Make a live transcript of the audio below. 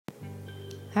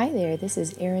Hi there, this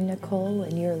is Erin Nicole,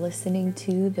 and you're listening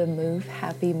to the Move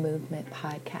Happy Movement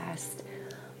podcast.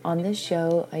 On this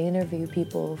show, I interview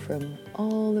people from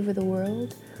all over the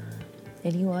world,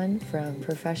 anyone from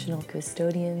professional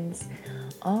custodians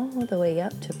all the way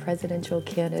up to presidential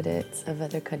candidates of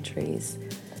other countries.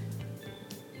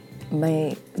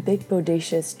 My big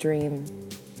bodacious dream,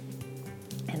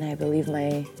 and I believe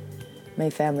my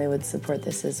family would support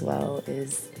this as well,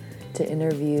 is to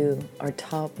interview our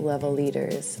top level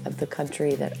leaders of the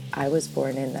country that I was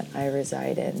born in, that I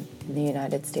reside in the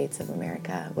United States of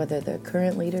America, whether they're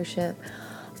current leadership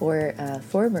or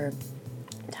former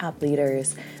top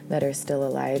leaders that are still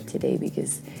alive today,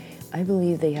 because I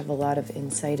believe they have a lot of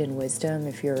insight and wisdom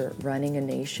if you're running a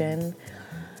nation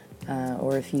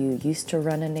or if you used to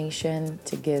run a nation,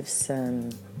 to give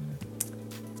some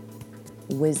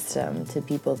wisdom to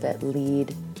people that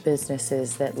lead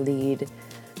businesses, that lead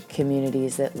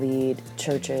communities, that lead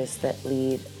churches, that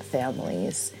lead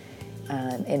families,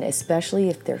 and especially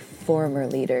if they're former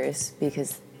leaders,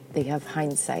 because they have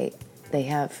hindsight. They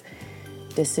have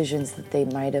decisions that they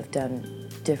might have done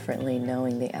differently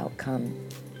knowing the outcome.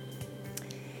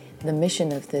 The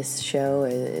mission of this show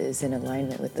is in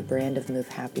alignment with the brand of Move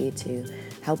Happy, to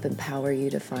help empower you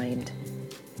to find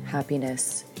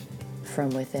happiness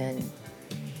from within.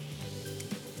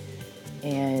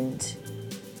 And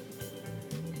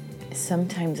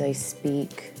sometimes I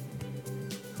speak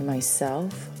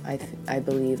myself. I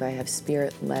believe I have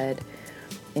spirit-led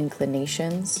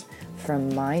inclinations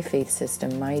from my faith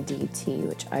system, my DT,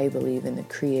 which I believe in the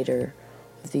creator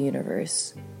of the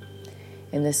universe.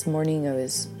 And this morning I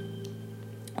was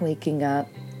waking up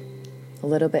a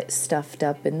little bit stuffed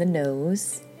up in the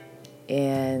nose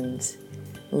and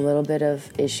a little bit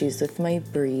of issues with my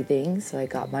breathing, so I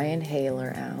got my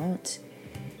inhaler out.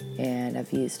 And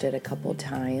I've used it a couple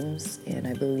times, and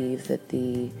I believe that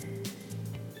the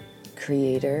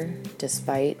Creator,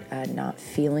 despite not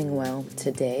feeling well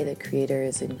today, the Creator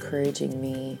is encouraging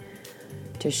me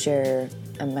to share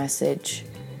a message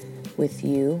with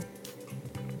you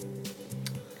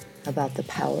about the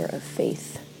power of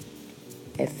faith.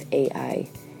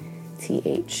 Faith.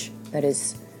 That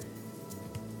is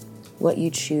what you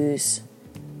choose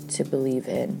to believe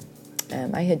in.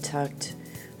 I had talked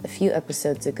a few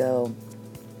episodes ago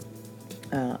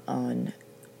on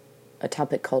a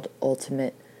topic called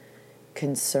ultimate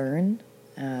concern,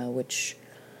 which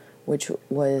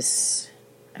was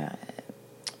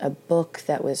a book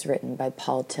that was written by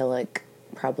Paul Tillich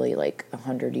probably like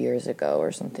 100 years ago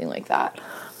or something like that.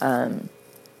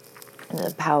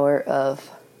 The power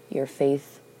of your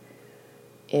faith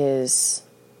is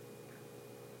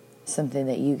something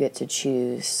that you get to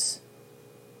choose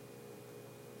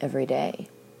every day.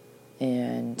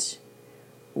 And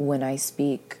when I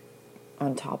speak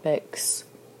on topics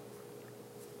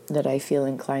that I feel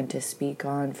inclined to speak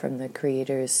on from the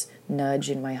Creator's nudge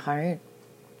in my heart,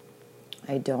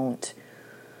 I don't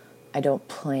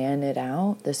plan it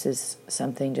out. This is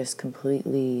something just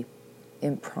completely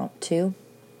impromptu.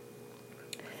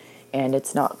 And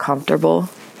it's not comfortable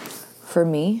for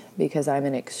me because I'm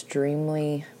an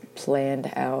extremely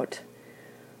planned out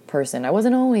person. I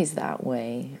wasn't always that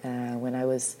way.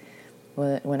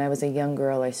 When I was a young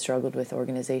girl, I struggled with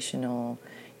organizational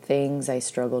things. I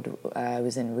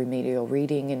was in remedial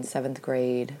reading in 7th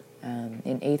grade.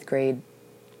 In 8th grade,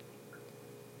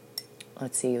 it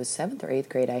was 7th or 8th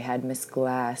grade, I had Miss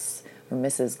Glass, or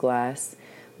Mrs. Glass,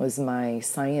 was my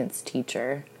science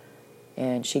teacher.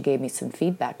 And she gave me some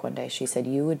feedback one day. She said,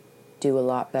 "You would do a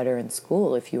lot better in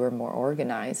school if you were more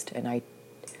organized." And I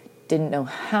didn't know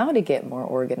how to get more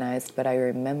organized, but I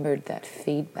remembered that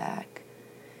feedback.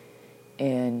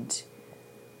 And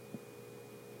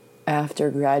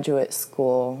after graduate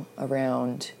school,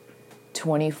 around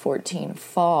 2014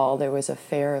 fall, there was a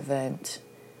fair event.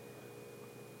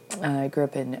 I grew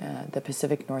up in the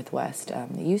Pacific Northwest.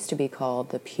 It used to be called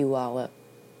the Puyallup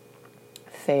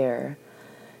Fair,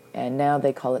 and now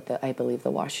they call it I believe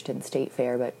the Washington State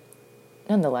Fair. But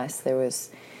nonetheless, there was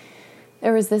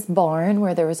this barn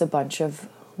where there was a bunch of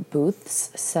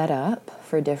booths set up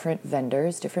for different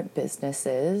vendors, different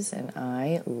businesses, and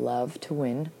I love to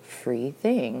win free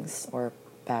things. Or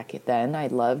back then, I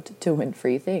loved to win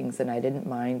free things, and I didn't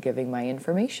mind giving my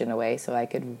information away so I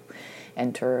could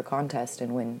enter a contest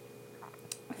and win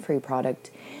free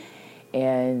product.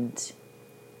 And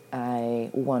I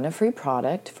won a free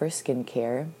product for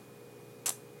skincare.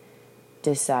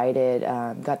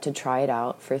 Got to try it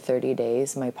out for 30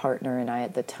 days. My partner and I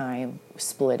at the time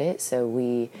split it, so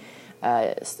we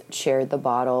shared the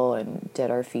bottle and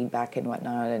did our feedback and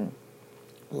whatnot, and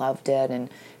loved it, and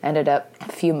ended up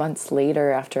a few months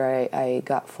later after I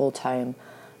got full-time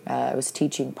I was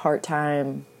teaching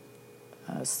part-time.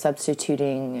 I was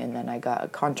substituting, and then I got a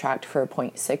contract for a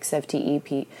 .6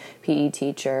 FTE PE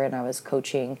teacher, and I was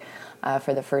coaching.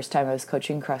 For the first time, I was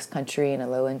coaching cross-country in a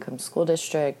low-income school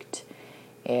district,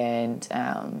 and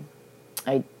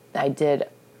I did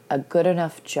a good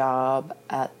enough job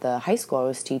at the high school I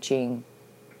was teaching.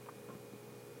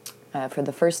 For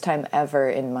the first time ever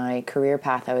in my career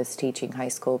path, I was teaching high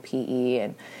school PE,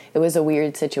 and it was a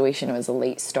weird situation. It was a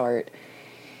late start,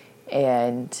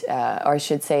 and or I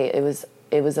should say, it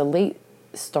was a late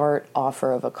start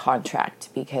offer of a contract,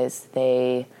 because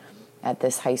they, at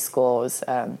this high school,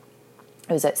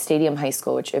 it was at Stadium High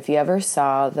School, which, if you ever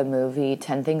saw the movie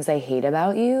 10 Things I Hate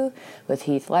About You with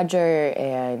Heath Ledger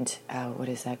and, what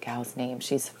is that gal's name?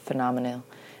 She's a phenomenal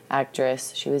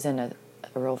actress. She was in a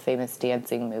real famous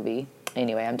dancing movie.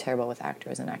 Anyway, I'm terrible with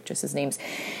actors and actresses' names.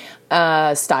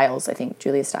 Stiles, I think.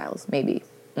 Julia Stiles, maybe.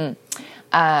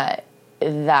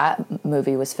 That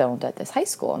movie was filmed at this high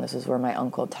school, and this is where my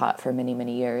uncle taught for many,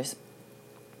 many years.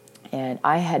 And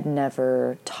I had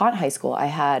never taught high school. I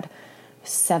had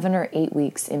 7 or 8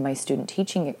 weeks in my student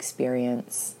teaching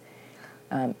experience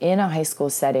in a high school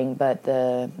setting, but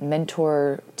the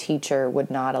mentor teacher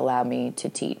would not allow me to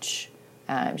teach.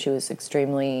 She was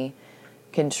extremely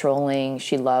controlling.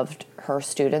 She loved her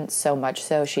students so much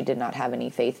so she did not have any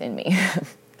faith in me.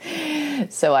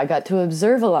 So I got to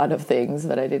observe a lot of things,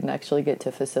 but I didn't actually get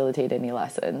to facilitate any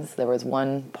lessons. There was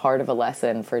one part of a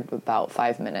lesson for about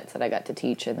 5 minutes that I got to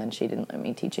teach, and then she didn't let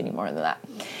me teach any more than that.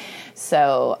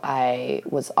 So I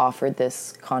was offered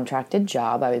this contracted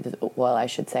job. I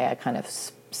should say I kind of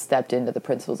stepped into the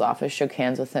principal's office, shook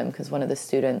hands with him, because one of the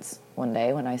students one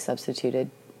day when I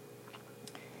substituted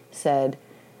said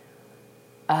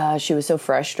she was so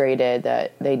frustrated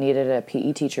that they needed a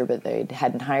PE teacher, but they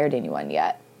hadn't hired anyone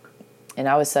yet. And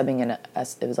I was subbing in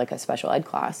it was like a special ed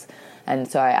class. And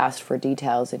so I asked for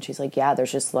details, and she's like, yeah,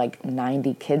 there's just like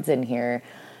 90 kids in here,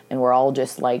 and we're all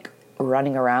just like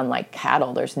running around like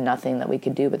cattle. There's nothing that we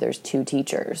could do, but there's 2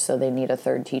 teachers, so they need a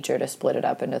 3rd teacher to split it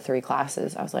up into 3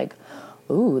 classes. I was like,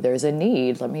 ooh, there's a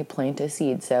need. Let me plant a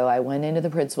seed. So I went into the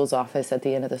principal's office at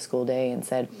the end of the school day and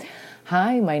said,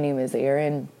 hi, my name is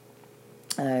Erin.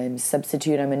 I'm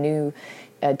substitute. I'm a new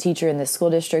teacher in this school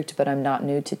district, but I'm not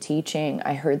new to teaching.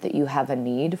 I heard that you have a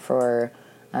need for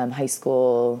high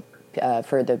school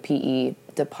for the PE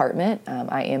department.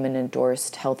 I am an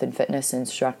endorsed health and fitness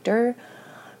instructor.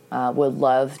 Would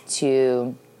love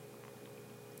to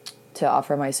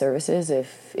offer my services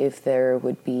if there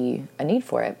would be a need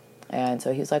for it. And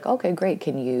so he was like, okay, great.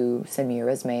 Can you send me your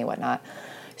resume and whatnot?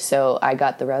 So I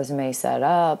got the resume set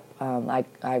up.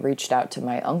 I reached out to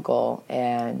my uncle,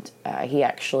 and he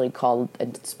actually called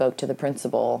and spoke to the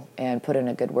principal and put in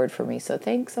a good word for me. So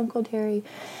thanks, Uncle Terry.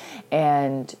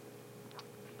 And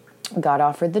got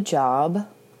offered the job.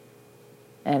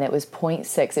 And it was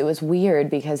 .6. It was weird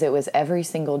because it was every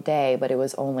single day, but it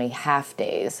was only half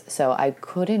days. So I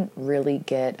couldn't really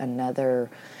get another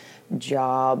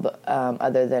job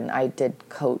other than I did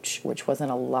coach, which wasn't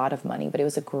a lot of money, but it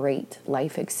was a great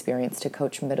life experience to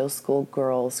coach middle school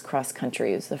girls cross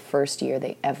country. It was the first year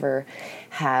they ever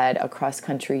had a cross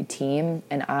country team,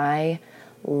 and I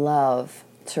love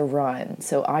to run.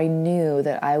 So I knew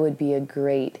that I would be a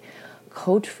great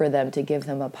coach for them to give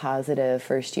them a positive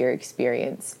first year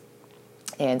experience.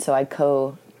 And so I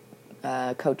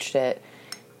coached it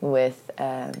with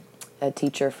a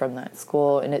teacher from that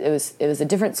school, and it was a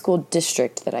different school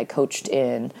district that I coached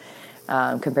in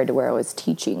compared to where I was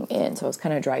teaching in. So I was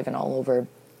kind of driving all over.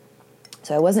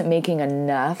 So I wasn't making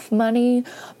enough money,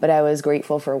 but I was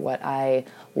grateful for what I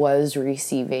was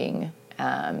receiving.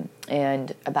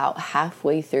 And about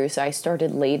halfway through, so I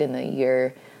started late in the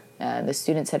year. The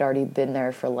students had already been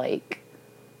there for like,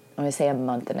 I'm going to say a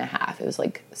month and a half. It was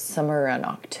like somewhere around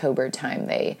October time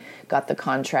they got the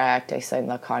contract. I signed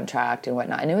the contract and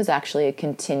whatnot. And it was actually a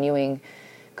continuing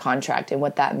contract. And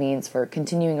what that means for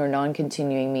continuing or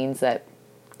non-continuing means that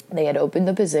they had opened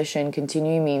the position.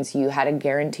 Continuing means you had a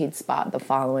guaranteed spot the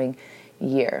following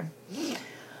year.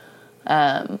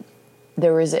 There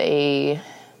was I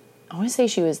want to say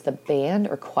she was the band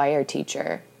or choir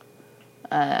teacher.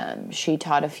 She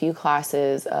taught a few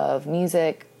classes of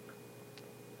music,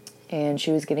 and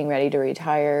she was getting ready to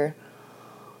retire.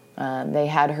 They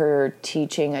had her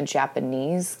teaching a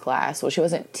Japanese class. Well, she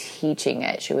wasn't teaching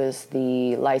it. She was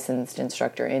the licensed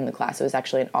instructor in the class. It was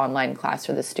actually an online class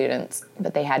for the students,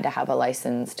 but they had to have a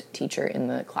licensed teacher in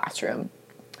the classroom.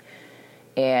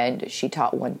 And she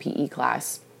taught one PE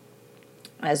class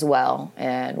as well,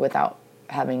 and without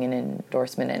having an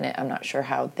endorsement in it. I'm not sure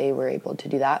how they were able to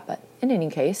do that, but in any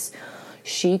case,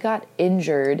 she got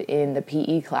injured in the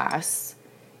PE class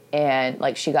and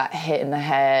like she got hit in the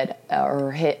head,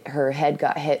 or her head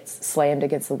got slammed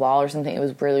against the wall or something. It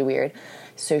was really weird.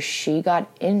 So she got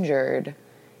injured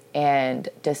and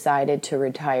decided to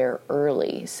retire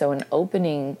early. So an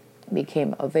opening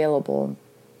became available,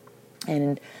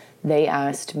 and they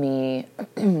asked me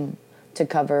to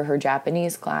cover her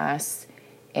Japanese class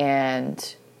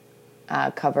and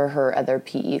cover her other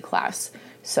PE class.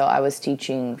 So I was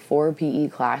teaching 4 PE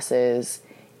classes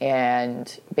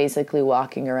and basically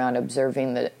walking around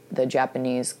observing the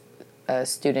Japanese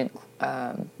student,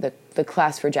 the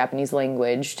class for Japanese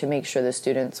language, to make sure the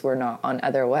students were not on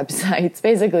other websites.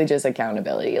 Basically just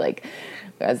accountability, like,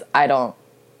 because I don't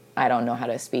know how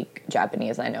to speak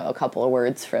Japanese. I know a couple of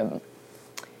words from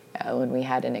when we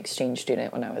had an exchange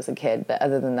student when I was a kid, but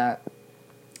other than that,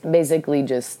 basically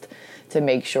just to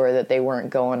make sure that they weren't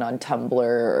going on Tumblr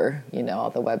or, all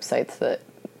the websites that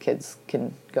kids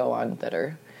can go on that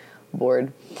are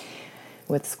bored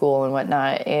with school and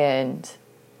whatnot. And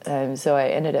so I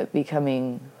ended up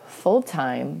becoming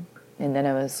full-time, and then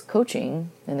I was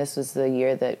coaching, and this was the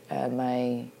year that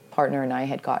my partner and I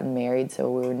had gotten married,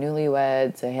 so we were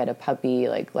newlyweds. I had a puppy.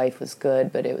 Like, life was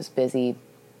good, but it was busy.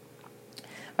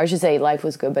 Or I should say life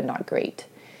was good, but not great.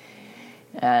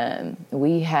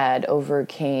 We had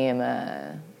overcame,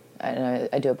 and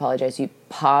I do apologize,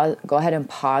 go ahead and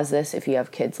pause this if you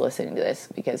have kids listening to this,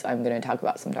 because I'm going to talk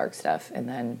about some dark stuff, and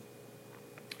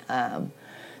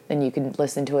then you can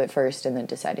listen to it first and then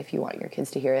decide if you want your kids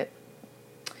to hear it.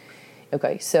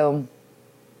 Okay, so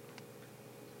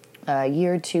a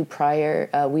year or two prior,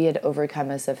 we had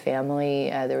overcome as a family.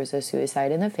 There was a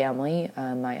suicide in the family.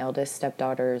 My eldest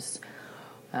stepdaughter's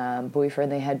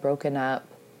boyfriend, they had broken up,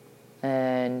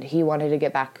 and he wanted to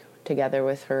get back together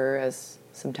with her, as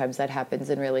sometimes that happens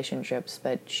in relationships,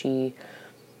 but she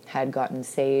had gotten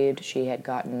saved. She had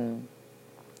gotten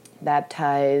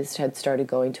baptized, had started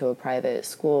going to a private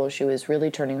school. She was really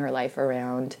turning her life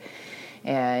around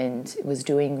and was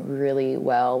doing really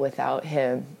well without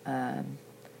him.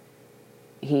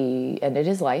 He ended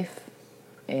his life,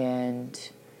 and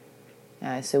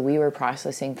so we were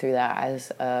processing through that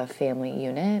as a family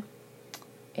unit.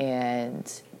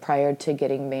 And prior to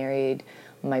getting married,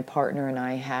 my partner and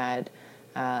I had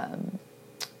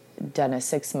done a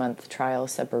 6-month trial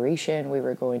separation. We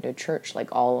were going to church, like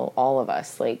all of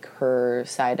us, like her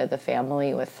side of the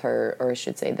family with her, or I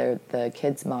should say the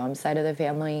kid's mom side of the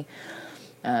family.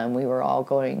 We were all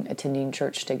attending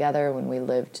church together when we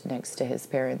lived next to his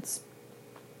parents.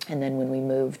 And then when we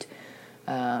moved,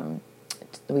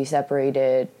 we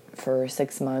separated for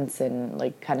 6 months and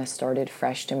like kind of started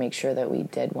fresh to make sure that we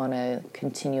did want to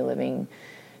continue living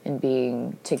and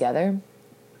being together.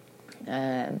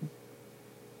 And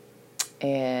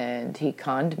he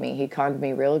conned me. He conned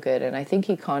me real good, and I think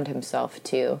he conned himself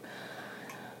too.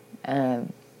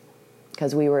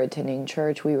 Because we were attending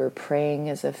church, we were praying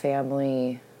as a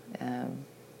family.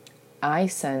 I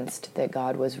sensed that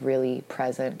God was really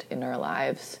present in our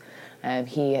lives.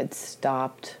 He had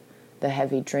stopped the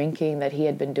heavy drinking that he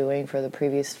had been doing for the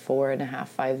previous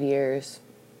 4.5-5 years.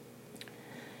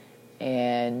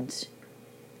 And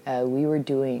we were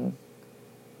doing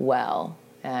well.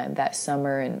 That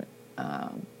summer, and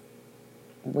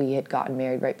we had gotten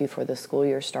married right before the school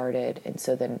year started. And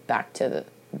so then back to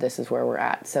this is where we're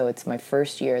at. So it's my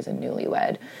first year as a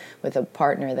newlywed with a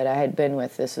partner that I had been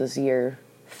with. This was year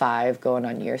 5, going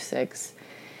on year 6.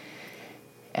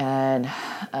 And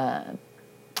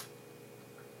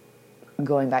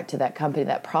going back to that company,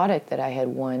 that product that I had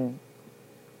won,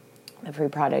 the free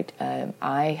product,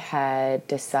 I had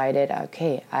decided,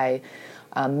 okay, I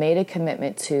made a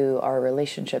commitment to our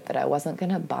relationship that I wasn't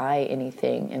going to buy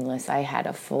anything unless I had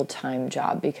a full-time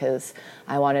job, because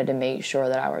I wanted to make sure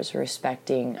that I was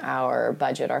respecting our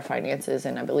budget, our finances,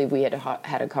 and I believe we had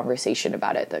had a conversation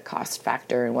about it, the cost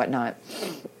factor and whatnot.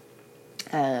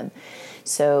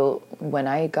 So when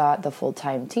I got the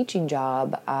full-time teaching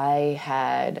job, I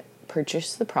had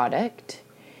purchased the product,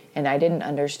 and I didn't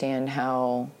understand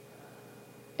how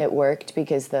it worked,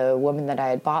 because the woman that I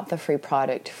had bought the free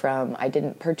product from, I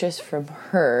didn't purchase from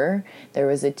her. There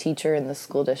was a teacher in the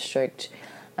school district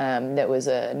that was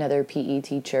another PE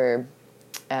teacher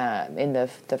in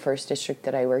the first district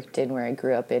that I worked in, where I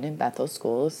grew up in Bethel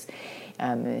Schools.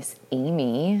 Miss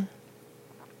Amy,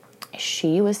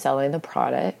 she was selling the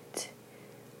product,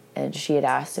 and she had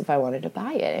asked if I wanted to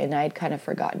buy it, and I had kind of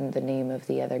forgotten the name of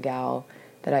the other gal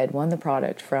that I had won the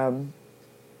product from.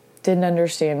 Didn't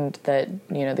understand that,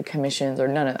 the commissions or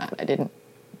none of that. I didn't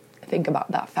think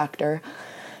about that factor.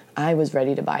 I was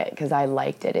ready to buy it because I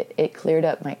liked it. It cleared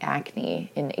up my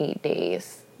acne in 8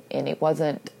 days, and it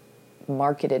wasn't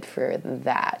marketed for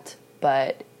that,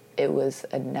 but it was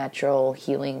a natural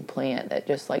healing plant that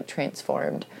just like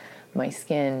transformed my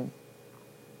skin.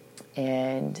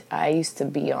 And I used to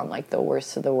be on like the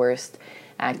worst of the worst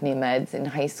acne meds in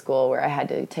high school, where I had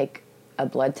to take a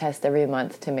blood test every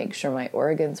month to make sure my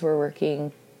organs were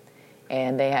working,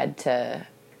 and they had to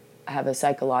have a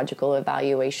psychological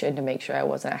evaluation to make sure I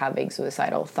wasn't having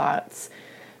suicidal thoughts.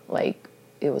 Like,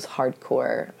 it was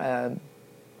hardcore.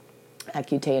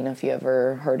 Accutane, if you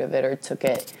ever heard of it or took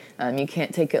it, you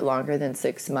can't take it longer than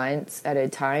 6 months at a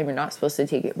time. You're not supposed to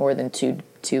take it more than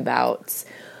two bouts,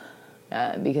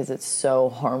 because it's so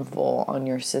harmful on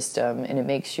your system, and it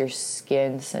makes your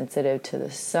skin sensitive to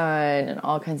the sun and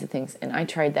all kinds of things. And I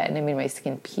tried that, and it made my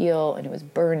skin peel, and it was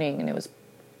burning, and it was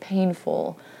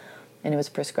painful, and it was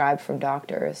prescribed from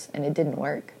doctors, and it didn't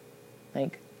work.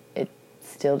 Like, it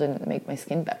still didn't make my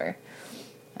skin better.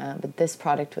 But this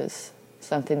product was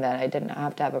something that I didn't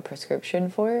have to have a prescription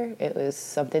for. It was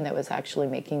something that was actually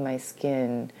making my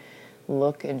skin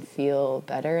look and feel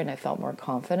better, and I felt more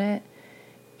confident.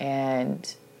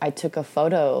 And I took a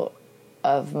photo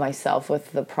of myself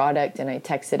with the product, and I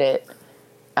texted it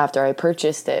after I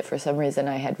purchased it. For some reason,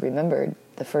 I had remembered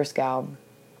the first gal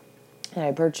and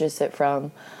I purchased it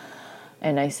from,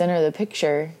 and I sent her the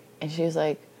picture, and she was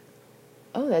like,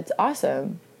 "Oh, that's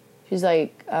awesome." She's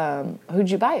like, "Who'd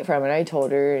you buy it from?" And I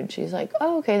told her, and she's like,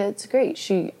 "Oh, okay, that's great."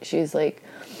 She's like,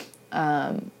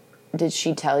 "Did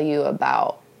she tell you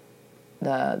about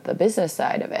the business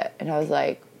side of it?" And I was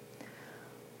like,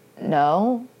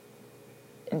 "No."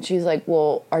 And she's like,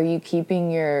 "Well, are you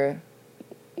keeping your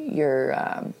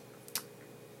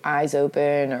eyes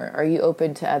open, or are you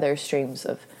open to other streams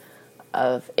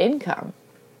of income?"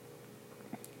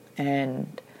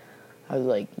 And I was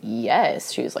like,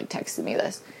 "Yes." She was like texting me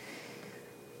this.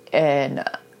 And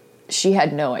she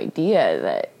had no idea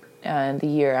that the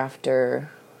year after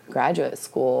graduate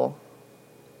school,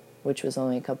 which was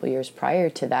only a couple years prior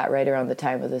to that, right around the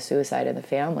time of the suicide in the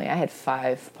family, I had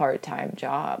 5 part-time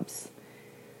jobs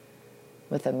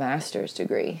with a master's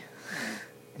degree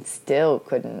and still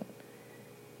couldn't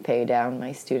pay down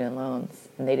my student loans.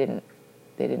 And they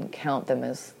didn't count them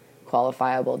as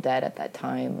qualifiable debt at that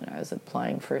time when I was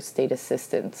applying for state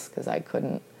assistance, because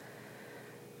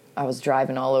I was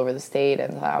driving all over the state,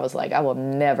 and I was like, I will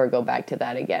never go back to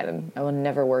that again. I will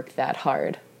never work that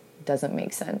hard. It doesn't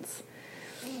make sense.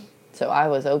 So I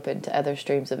was open to other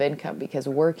streams of income, because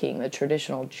working the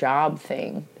traditional job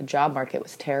thing, the job market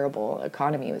was terrible, the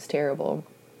economy was terrible,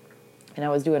 and I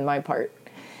was doing my part.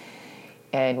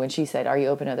 And when she said, "Are you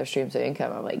open to other streams of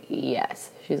income?" I'm like,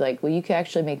 "Yes." She's like, "Well, you can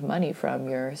actually make money from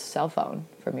your cell phone,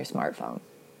 from your smartphone."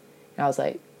 And I was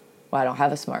like, "Well, I don't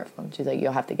have a smartphone." She's like,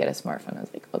 "You'll have to get a smartphone." I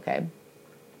was like, "Okay."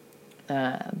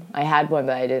 I had one,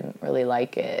 but I didn't really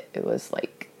like it. It was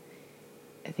like,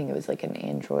 I think it was like an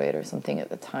Android or something at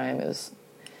the time.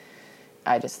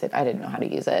 I didn't know how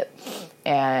to use it.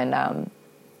 And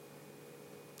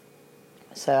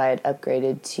so I had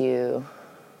upgraded to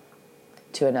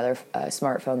another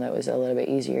smartphone that was a little bit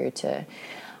easier to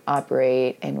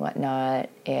operate and whatnot.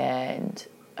 And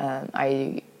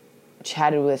I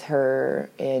chatted with her,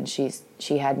 and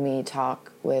she had me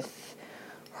talk with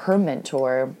her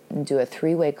mentor and do a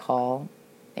 3-way call,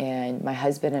 and my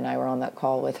husband and I were on that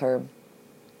call with her.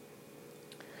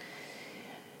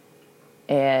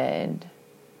 And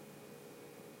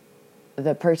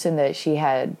the person that she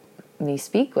had me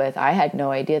speak with, I had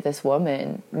no idea this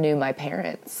woman knew my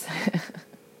parents.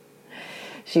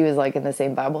 She was like in the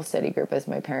same Bible study group as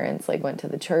my parents, like went to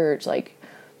the church, like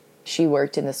she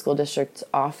worked in the school district's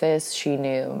office. She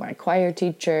knew my choir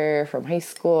teacher from high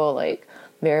school, like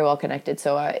very well connected.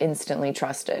 So I instantly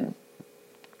trusted.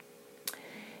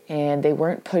 And they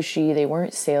weren't pushy. They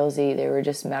weren't salesy. They were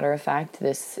just matter of fact.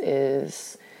 This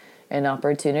is an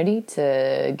opportunity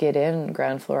to get in,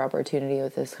 ground floor opportunity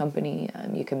with this company.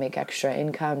 You can make extra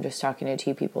income just talking to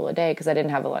 2 people a day, because I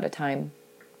didn't have a lot of time.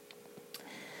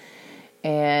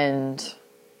 And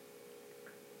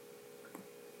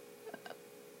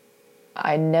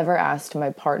I never asked my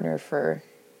partner for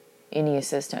any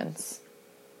assistance,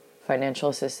 financial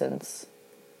assistance,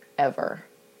 ever,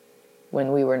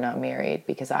 when we were not married,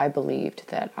 because I believed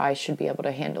that I should be able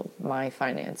to handle my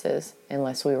finances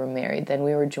unless we were married. Then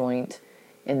we were joint,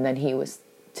 and then he was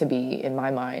to be, in my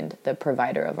mind, the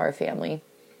provider of our family.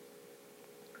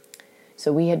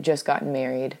 So we had just gotten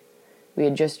married. We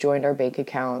had just joined our bank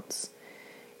accounts.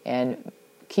 And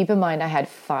keep in mind, I had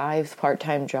 5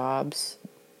 part-time jobs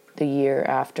the year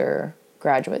after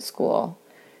graduate school,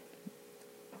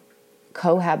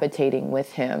 cohabitating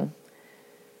with him,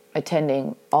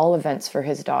 attending all events for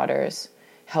his daughters,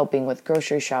 helping with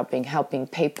grocery shopping, helping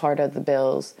pay part of the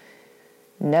bills,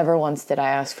 Never once did I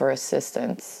ask for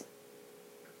assistance.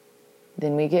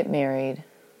 Then we get married.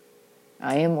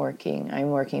 I am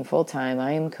working full time.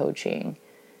 I am coaching.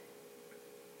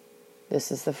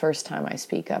 This is the first time I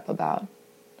speak up about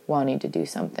wanting to do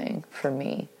something for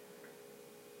me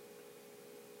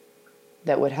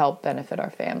that would help benefit our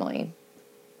family.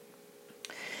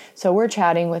 So we're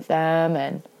chatting with them,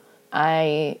 and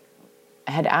I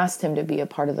had asked him to be a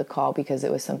part of the call because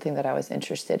it was something that I was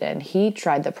interested in. He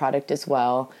tried the product as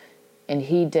well, and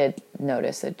he did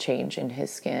notice a change in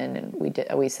his skin, and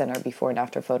we sent our before and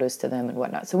after photos to them and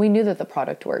whatnot. So we knew that the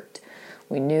product worked.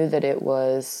 We knew that it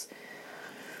was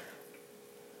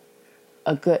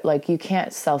a good, like, you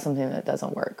can't sell something that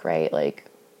doesn't work, right? Like,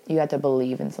 you have to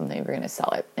believe in something if you're going to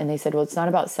sell it. And they said, well, it's not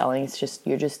about selling. It's just,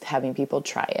 you're just having people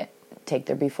try it, take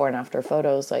their before and after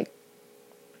photos. Like,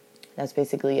 that's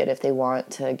basically it. If they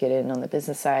want to get in on the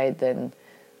business side, then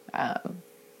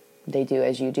they do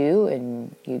as you do,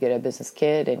 and you get a business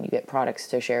kit, and you get products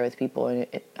to share with people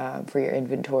for your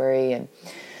inventory.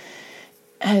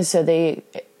 And so they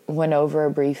went over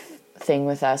a brief thing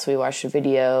with us. We watched a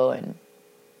video and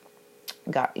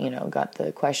got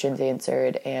the questions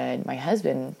answered, and my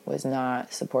husband was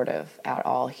not supportive at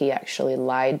all. He actually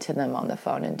lied to them on the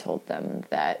phone and told them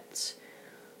that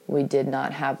we did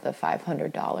not have the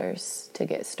 $500 to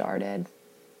get started.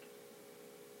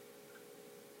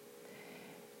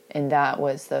 And that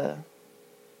was the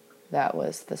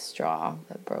straw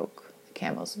that broke the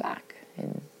camel's back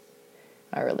in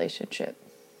our relationship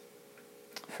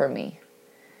for me,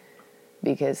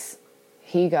 because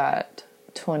he got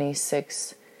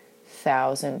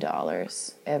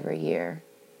 $26,000 every year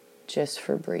just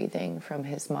for breathing from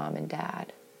his mom and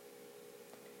dad.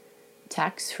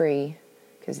 Tax-free,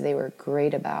 because they were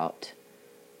great about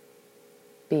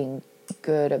being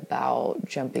good about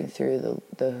jumping through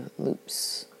the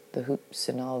loops, the hoops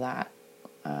and all that.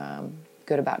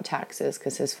 Good about taxes,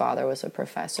 because his father was a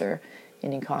professor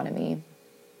in economy.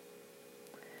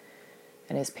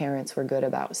 And his parents were good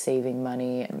about saving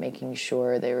money and making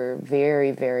sure they were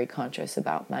very, very conscious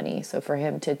about money. So for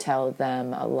him to tell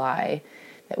them a lie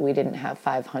that we didn't have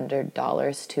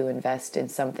 $500 to invest in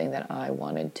something that I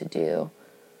wanted to do,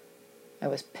 I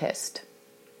was pissed.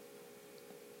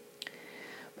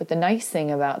 But the nice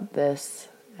thing about these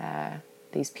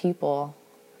people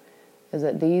is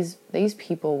that these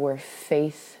people were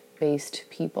faith-based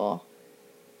people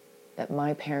that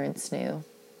my parents knew.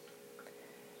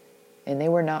 And they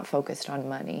were not focused on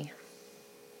money.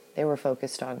 They were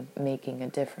focused on making a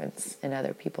difference in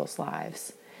other people's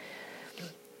lives.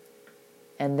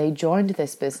 And they joined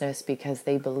this business because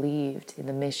they believed in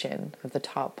the mission of the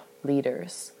top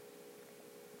leaders.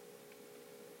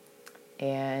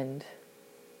 And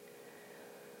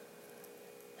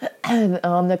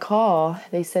on the call,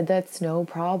 they said, that's no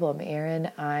problem, Erin.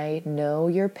 I know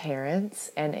your parents,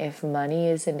 and if money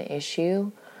is an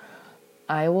issue,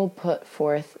 I will put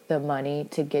forth the money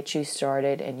to get you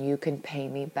started, and you can pay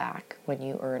me back when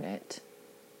you earn it.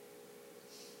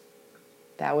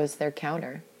 That was their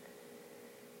counter.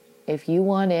 If you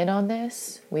want in on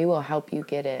this, we will help you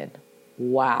get in.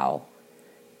 Wow.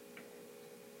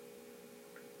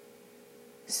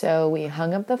 So we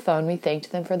hung up the phone. We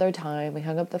thanked them for their time. We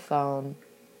hung up the phone.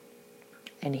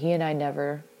 And he and I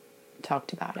never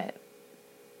talked about it.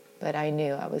 But I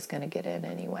knew I was going to get in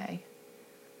anyway.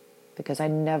 Because I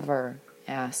never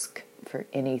ask for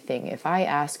anything. If I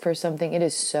ask for something, it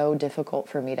is so difficult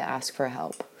for me to ask for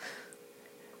help.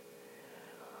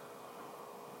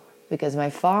 Because my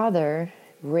father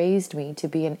raised me to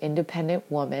be an independent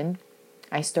woman.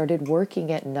 I started working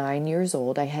at 9 years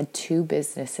old. I had 2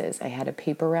 businesses. I had a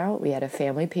paper route. We had a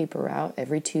family paper route.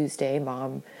 Every Tuesday,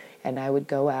 Mom and I would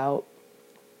go out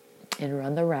and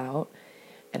run the route.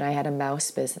 And I had a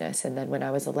mouse business. And then when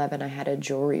I was 11, I had a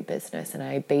jewelry business. And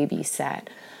I babysat.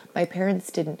 My parents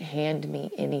didn't hand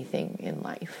me anything in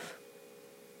life.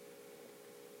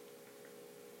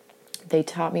 They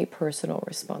taught me personal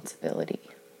responsibility.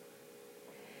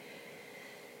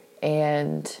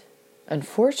 And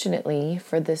unfortunately,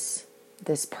 for this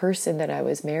person that I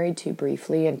was married to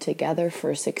briefly and together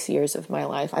for 6 years of my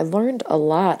life, I learned a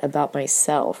lot about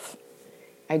myself.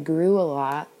 I grew a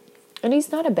lot. And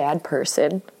he's not a bad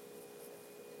person.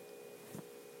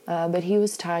 But he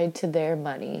was tied to their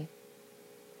money,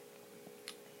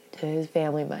 to his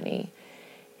family money,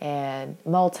 and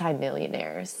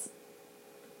multimillionaires.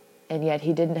 And yet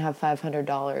he didn't have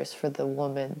 $500 for the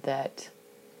woman that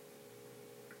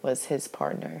was his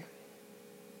partner.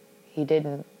 He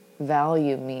didn't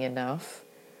value me enough.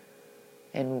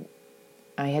 And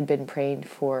I had been praying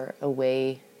for a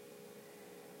way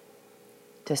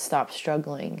to stop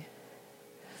struggling.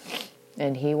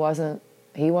 And he wasn't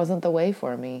the way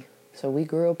for me. So we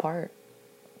grew apart.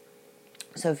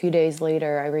 So a few days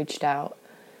later, I reached out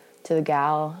to the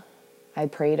gal. I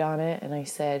prayed on it and I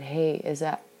said, hey, is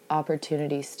that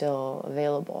opportunity still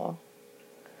available?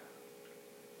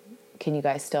 Can you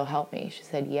guys still help me? She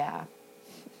said, yeah.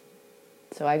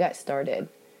 So I got started.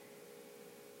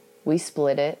 We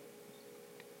split it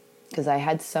because I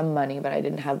had some money, but I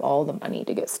didn't have all the money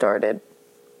to get started.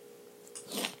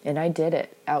 And I did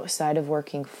it outside of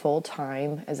working full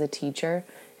time as a teacher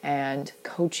and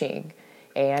coaching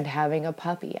and having a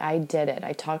puppy. I did it.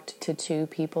 I talked to 2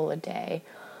 people a day.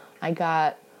 I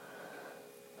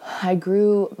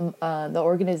grew the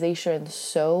organization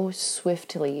so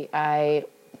swiftly. I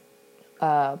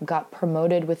got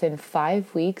promoted within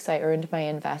 5 weeks. I earned my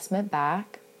investment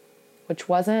back, which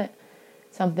wasn't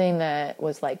something that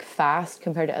was like fast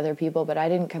compared to other people, but I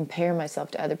didn't compare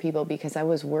myself to other people because I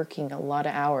was working a lot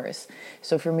of hours.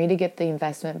 So for me to get the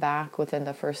investment back within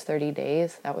the first 30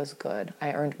 days, that was good.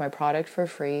 I earned my product for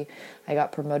free. I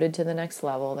got promoted to the next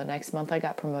level. The next month I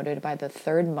got promoted. By the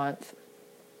 3rd month,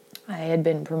 I had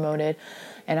been promoted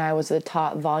and I was the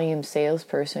top volume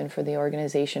salesperson for the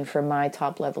organization for my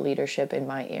top level leadership in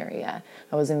my area.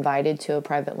 I was invited to a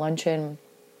private luncheon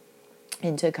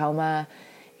in Tacoma,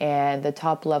 and the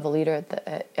top level leader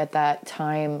at that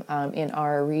time in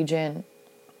our region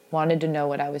wanted to know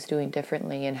what I was doing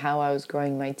differently and how I was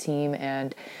growing my team,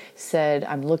 and said,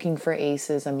 I'm looking for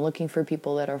aces. I'm looking for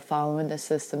people that are following the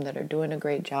system, that are doing a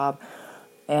great job.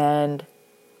 And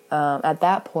at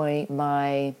that point,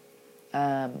 my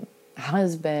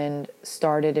husband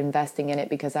started investing in it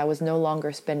because I was no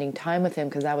longer spending time with him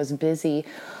because I was busy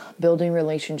building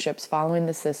relationships, following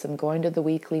the system, going to the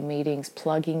weekly meetings,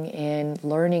 plugging in,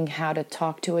 learning how to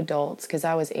talk to adults because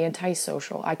I was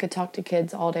antisocial. I could talk to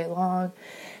kids all day long,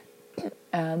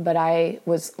 but I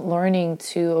was learning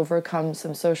to overcome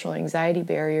some social anxiety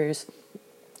barriers,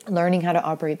 learning how to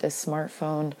operate this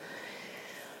smartphone,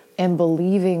 and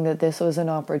believing that this was an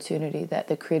opportunity that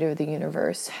the creator of the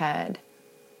universe had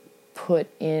put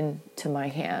into my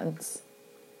hands.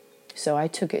 So I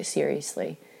took it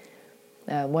seriously.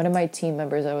 One of my team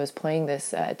members, I was playing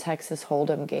this Texas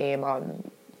Hold'em game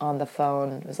on the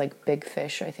phone. It was like Big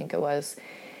Fish, I think it was.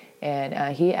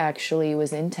 And he actually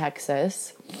was in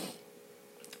Texas.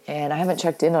 And I haven't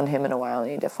checked in on him in a while. I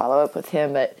need to follow up with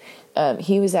him. But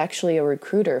he was actually a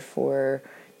recruiter for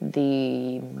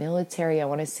the military, I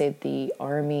want to say the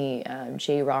Army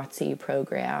JROTC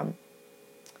program.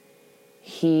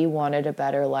 He wanted a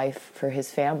better life for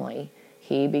his family.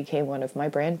 He became one of my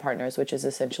brand partners, which is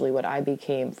essentially what I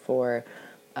became for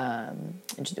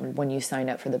when you sign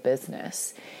up for the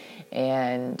business.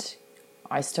 And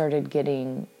I started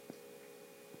getting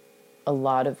a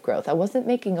lot of growth. I wasn't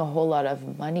making a whole lot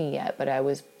of money yet, but I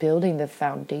was building the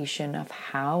foundation of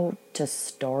how to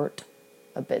start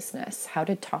a business, how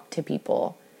to talk to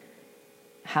people,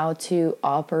 how to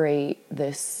operate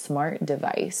this smart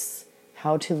device,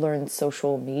 how to learn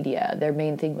social media. Their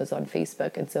main thing was on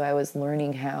Facebook, and so I was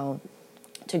learning how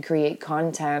to create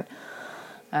content,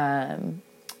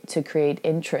 to create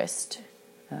interest,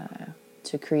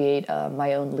 to create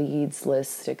my own leads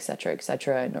list, et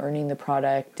cetera, and earning the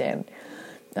product and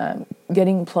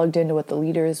getting plugged into what the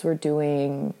leaders were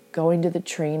doing, going to the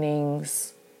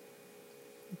trainings,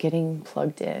 getting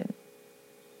plugged in,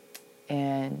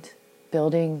 and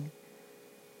building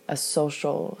a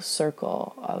social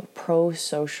circle, a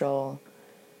pro-social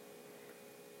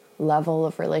level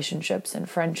of relationships and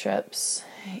friendships,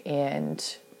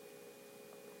 and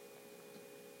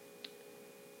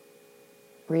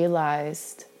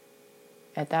realized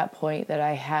at that point that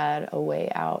I had a way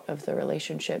out of the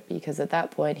relationship, because at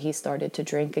that point he started to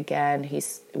drink again.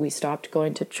 We stopped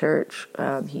going to church.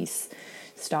 He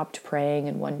stopped praying,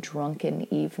 and one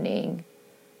drunken evening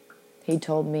he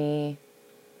told me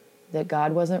that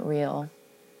God wasn't real,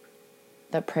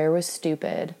 that prayer was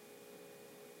stupid,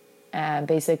 and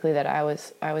basically that I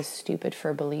was stupid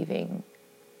for believing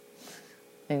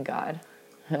in God.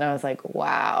 And I was like,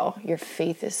 wow, your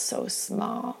faith is so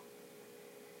small.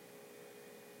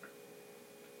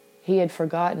 He had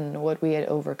forgotten what we had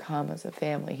overcome as a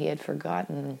family. He had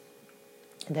forgotten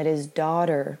that his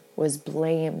daughter was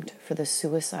blamed for the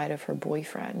suicide of her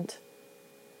boyfriend,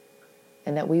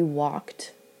 and that we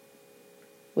walked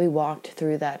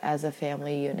through that as a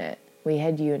family unit. We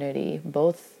had unity.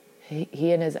 Both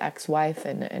he and his ex-wife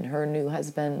and her new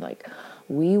husband, like,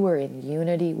 we were in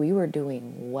unity. We were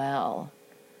doing well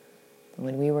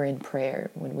when we were in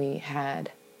prayer, when we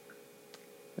had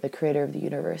the creator of the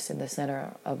universe in the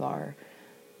center of our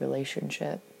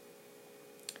relationship.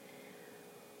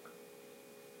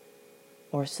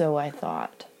 Or so I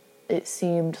thought. it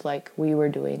seemed like we were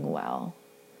doing well.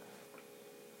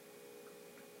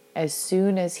 As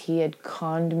soon as he had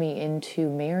conned me into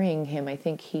marrying him, I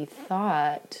think he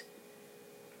thought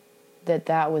that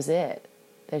that was it,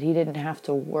 that he didn't have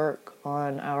to work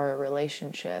on our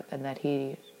relationship and that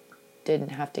he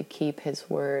didn't have to keep his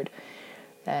word.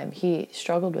 He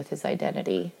struggled with his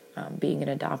identity, being an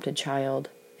adopted child,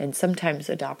 and sometimes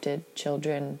adopted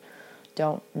children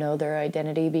don't know their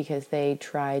identity because they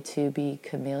try to be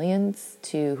chameleons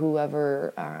to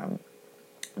whoever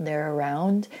they're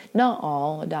around. Not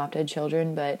all adopted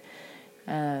children, but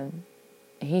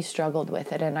he struggled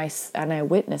with it, and I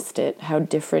witnessed it, how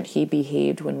different he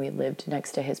behaved when we lived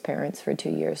next to his parents for 2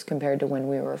 years compared to when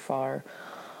we were far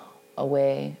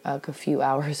away, a few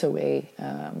hours away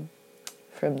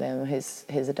from them, his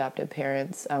adoptive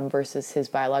parents, versus his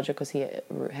biological, because he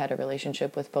had a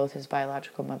relationship with both his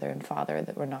biological mother and father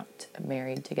that were not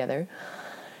married together.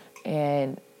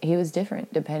 And he was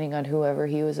different depending on whoever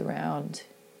he was around.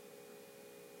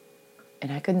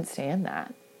 And I couldn't stand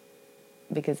that,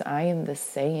 because I am the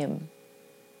same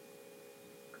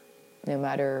no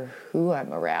matter who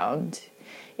I'm around.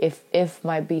 If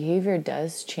my behavior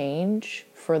does change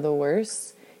for the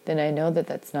worse, then I know that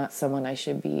that's not someone I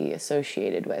should be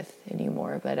associated with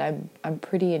anymore. But I'm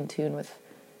pretty in tune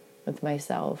with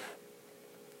myself.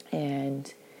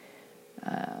 And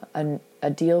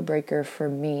a deal breaker for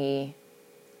me,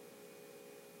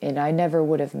 and I never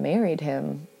would have married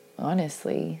him,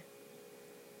 honestly,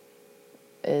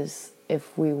 is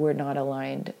if we were not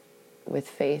aligned with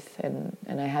faith. And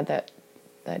I had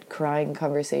that crying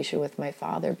conversation with my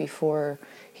father before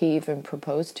he even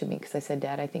proposed to me, because I said,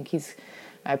 Dad,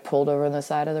 I pulled over on the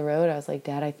side of the road. I was like,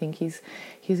 Dad, I think he's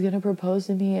going to propose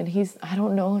to me, and I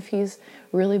don't know if he's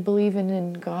really believing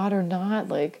in God or not.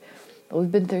 Like,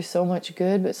 we've been through so much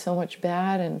good, but so much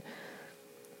bad, and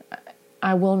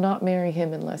I will not marry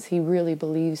him unless he really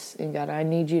believes in God. I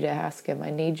need you to ask him. I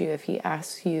need you, if he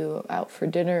asks you out for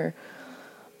dinner,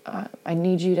 I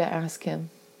need you to ask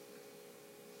him.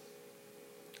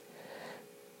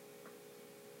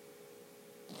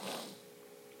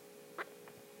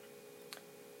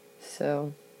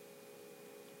 So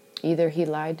either he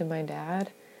lied to my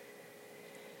dad,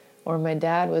 or my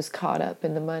dad was caught up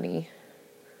in the money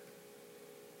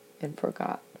and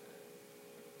forgot.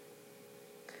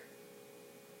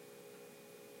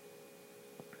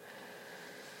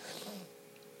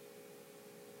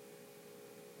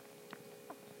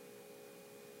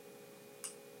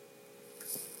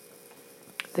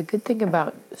 The good thing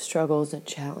about struggles and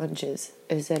challenges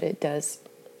is that it does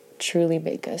truly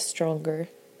make us stronger.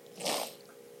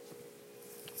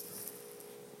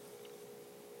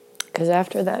 Because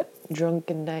after that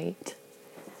drunken night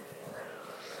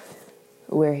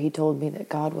where he told me that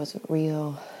God wasn't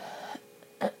real,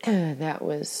 that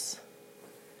was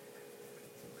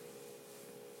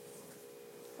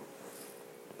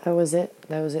it.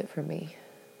 That was it for me.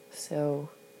 So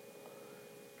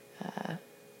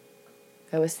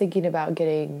I was thinking about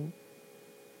getting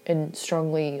and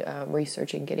strongly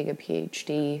researching getting a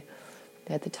PhD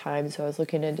at the time. So I was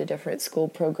looking into different school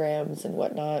programs and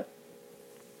whatnot.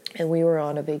 And we were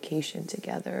on a vacation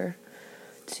together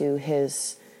to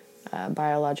his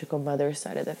biological mother's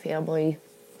side of the family.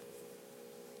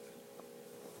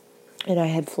 And I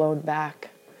had flown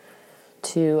back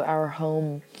to our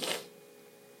home.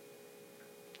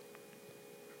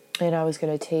 And I was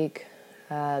going to take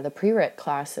the prereq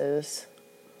classes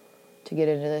to get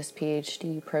into this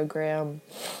PhD program.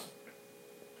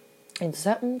 And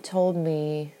something told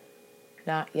me,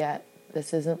 not yet.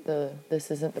 This isn't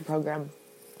the program.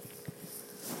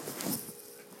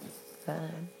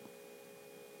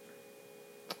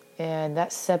 And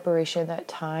that separation, that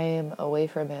time away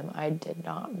from him, I did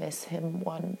not miss him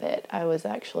one bit. I was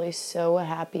actually so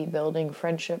happy building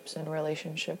friendships and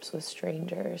relationships with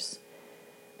strangers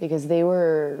because they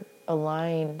were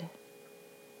aligned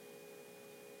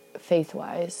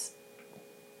faith-wise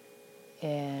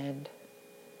and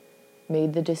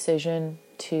made the decision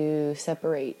to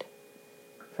separate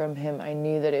from him. I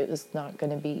knew that it was not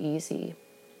going to be easy.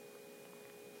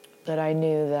 But I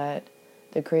knew that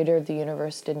the creator of the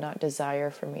universe did not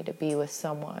desire for me to be with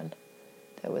someone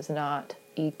that was not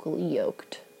equally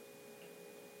yoked.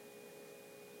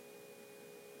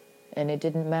 And it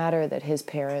didn't matter that his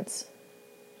parents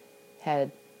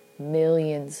had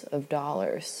millions of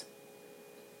dollars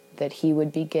that he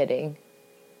would be getting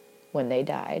when they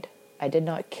died. I did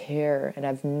not care, and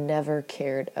I've never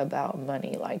cared about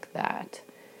money like that.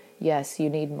 Yes, you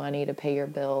need money to pay your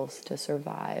bills, to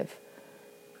survive.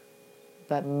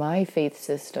 But my faith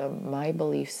system, my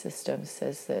belief system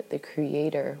says that the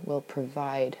Creator will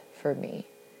provide for me.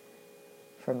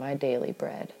 for my daily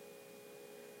bread.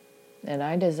 And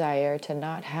I desire to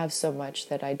not have so much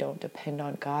that I don't depend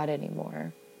on God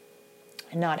anymore.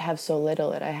 And not have so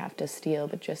little that I have to steal,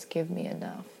 but just give me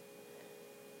enough.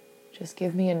 Just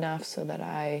give me enough so that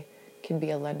I can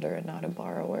be a lender and not a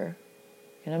borrower.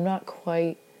 And I'm not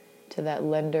quite to that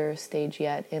lender stage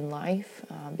yet in life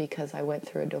because I went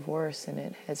through a divorce and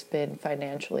it has been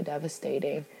financially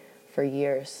devastating for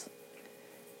years.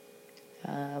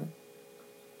 I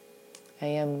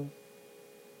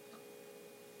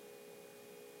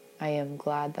am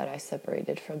glad that I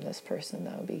separated from this person,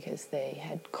 though, because they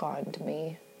had conned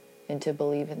me into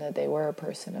believing that they were a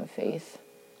person of faith.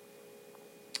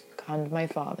 Conned my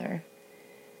father.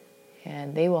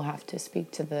 And they will have to speak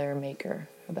to their maker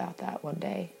about that one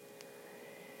day.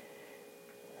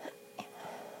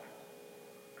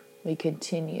 We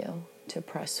continue to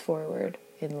press forward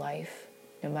in life,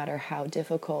 no matter how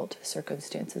difficult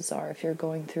circumstances are. If you're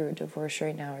going through a divorce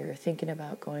right now, or you're thinking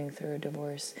about going through a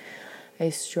divorce, I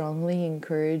strongly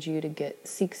encourage you to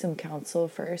seek some counsel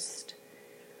first.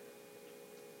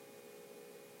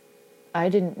 I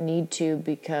didn't need to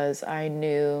because I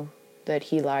knew that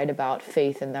he lied about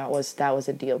faith, and that was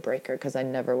a deal breaker because I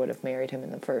never would have married him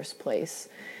in the first place.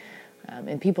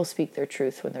 And people speak their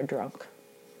truth when they're drunk.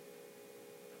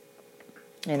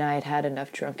 And I had had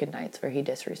enough drunken nights where he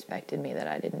disrespected me that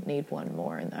I didn't need one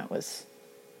more, and that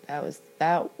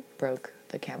broke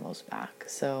the camel's back.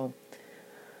 So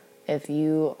if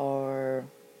you are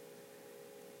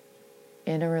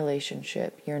in a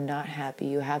relationship, you're not happy,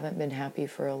 you haven't been happy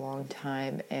for a long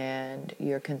time, and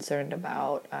you're concerned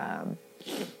about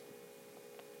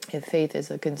if faith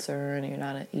is a concern, you're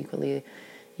not equally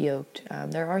yoked.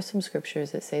 There are some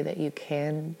scriptures that say that you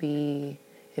can be,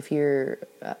 if you're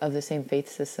of the same faith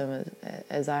system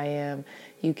as I am,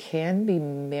 you can be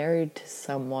married to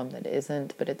someone that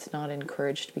isn't, but it's not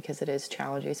encouraged because it is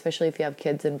challenging, especially if you have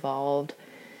kids involved.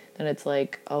 Then it's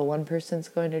like, oh, one person's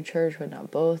going to church, but not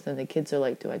both. And the kids are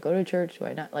like, do I go to church? Do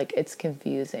I not? Like, it's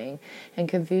confusing. And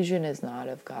confusion is not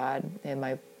of God in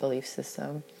my belief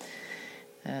system.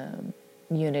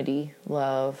 Unity,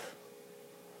 love,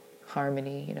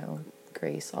 harmony,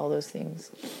 grace, all those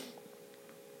things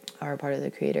are a part of the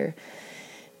Creator.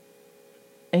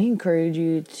 I encourage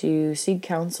you to seek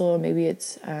counsel. Maybe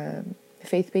it's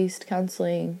faith-based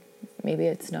counseling. Maybe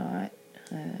it's not.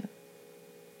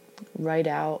 Write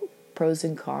out pros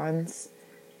and cons,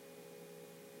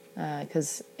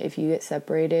 because if you get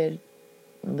separated,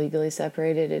 legally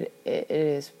separated, it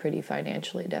is pretty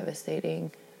financially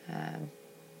devastating.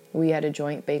 We had a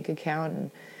joint bank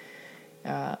account,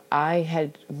 and I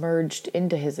had merged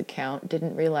into his account,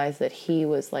 didn't realize that he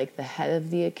was like the head of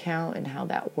the account and how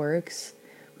that works.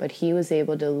 But he was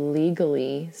able to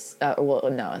illegally, but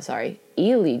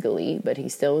he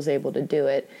still was able to do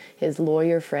it. His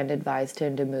lawyer friend advised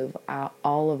him to move out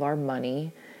all of our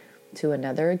money to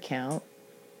another account.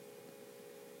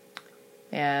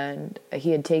 And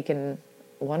he had taken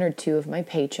 1 or 2 of my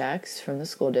paychecks from the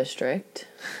school district.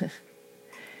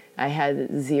 I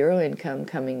had 0 income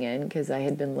coming in because I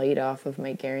had been laid off of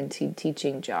my guaranteed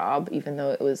teaching job, even though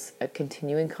it was a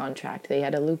continuing contract. They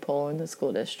had a loophole in the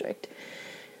school district,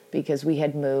 because we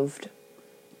had moved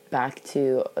back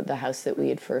to the house that we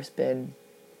had first been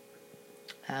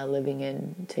living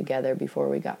in together before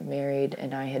we got married,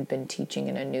 and I had been teaching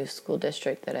in a new school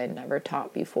district that I'd never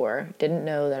taught before. Didn't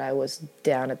know that I was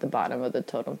down at the bottom of the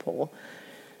totem pole,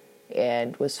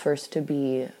 and was first to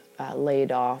be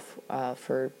laid off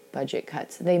for budget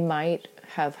cuts. They might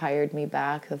have hired me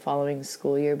back the following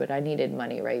school year, but I needed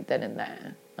money right then and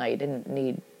there. I didn't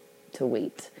need to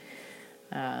wait.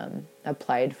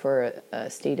 Applied for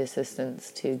state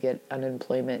assistance to get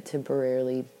unemployment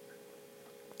temporarily.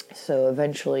 So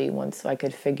eventually, once I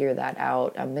could figure that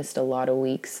out, I missed a lot of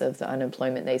weeks of the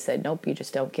unemployment. They said, nope, you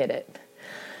just don't get it.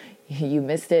 You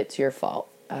missed it, it's your fault.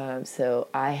 So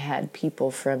I had people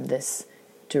from this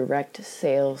direct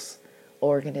sales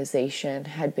organization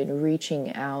had been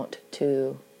reaching out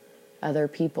to other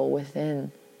people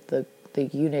within the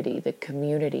unity, the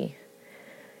community.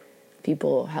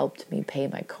 People helped me pay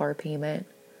my car payment,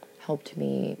 helped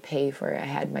me pay for it. I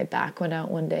had my back went out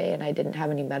one day and I didn't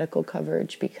have any medical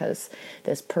coverage because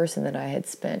this person that I had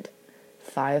spent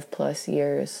 5+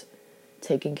 years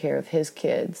taking care of his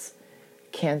kids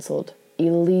canceled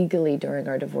illegally during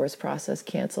our divorce process,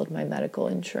 canceled my medical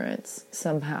insurance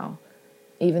somehow.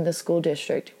 Even the school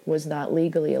district was not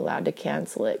legally allowed to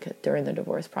cancel it during the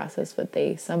divorce process, but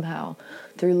they somehow,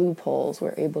 through loopholes,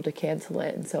 were able to cancel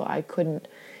it. And so I couldn't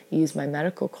use my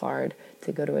medical card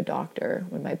to go to a doctor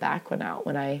when my back went out,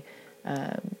 when I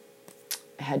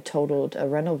had totaled a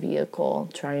rental vehicle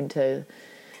trying to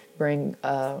bring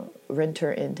a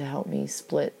renter in to help me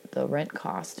split the rent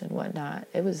cost and whatnot.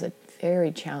 It was a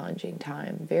very challenging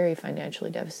time, very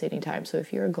financially devastating time. So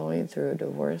if you're going through a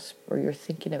divorce or you're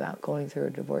thinking about going through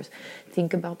a divorce,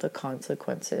 think about the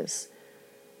consequences,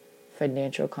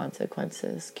 financial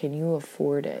consequences. Can you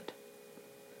afford it?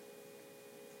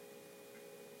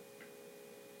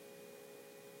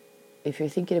 If you're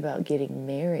thinking about getting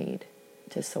married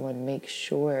to someone, make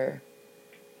sure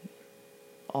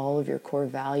all of your core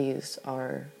values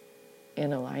are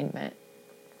in alignment.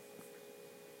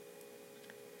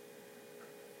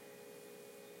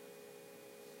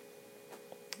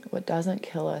 What doesn't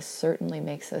kill us certainly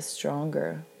makes us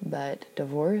stronger, but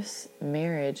divorce,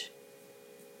 marriage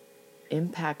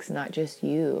impacts not just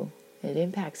you, it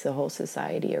impacts the whole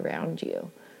society around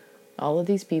you. All of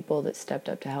these people that stepped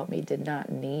up to help me did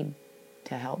not need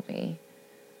to help me.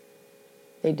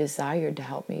 They desired to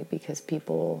help me because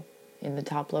people in the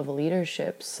top level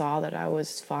leadership saw that I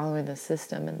was following the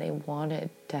system and they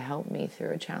wanted to help me through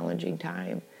a challenging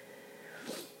time.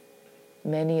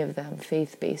 Many of them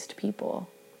faith-based people.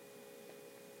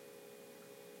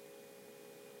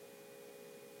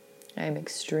 I am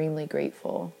extremely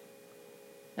grateful.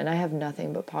 And I have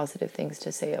nothing but positive things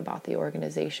to say about the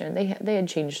organization. They had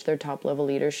changed their top level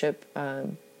leadership,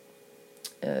 some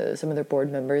of their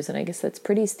board members, and I guess that's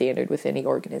pretty standard with any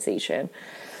organization.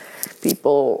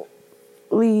 People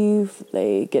leave,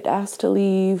 they get asked to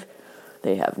leave,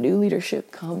 they have new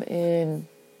leadership come in.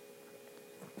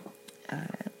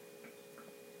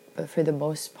 But for the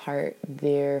most part,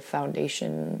 their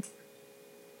foundation,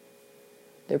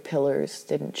 their pillars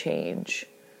didn't change.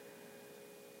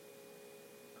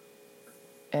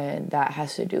 And that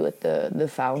has to do with the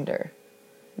founder,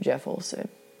 Jeff Olson.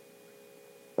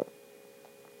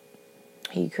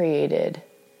 He created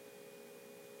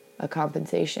a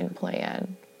compensation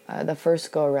plan, the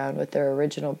first go around with their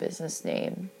original business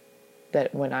name,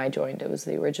 that when I joined it was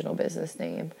the original business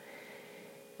name,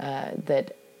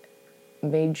 that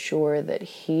made sure that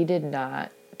he did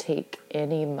not take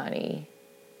any money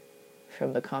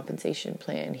from the compensation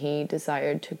plan. He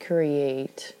desired to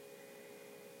create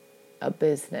a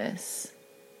business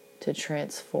to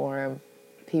transform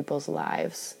people's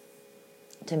lives,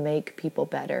 to make people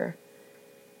better,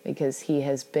 because he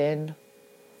has been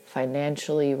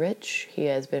financially rich, he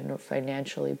has been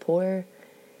financially poor,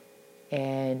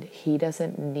 and he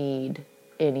doesn't need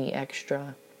any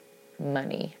extra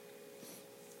money.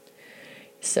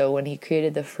 So when he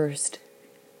created the first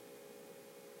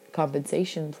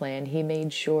compensation plan, he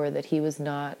made sure that he was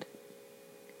not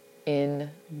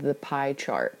in the pie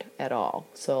chart at all.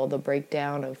 So the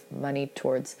breakdown of money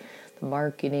towards the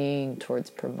marketing, towards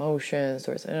promotions,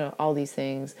 towards all these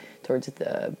things, towards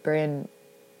the brand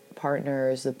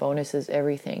partners, the bonuses,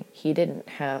 everything. He didn't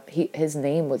have, his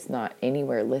name was not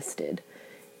anywhere listed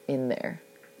in there.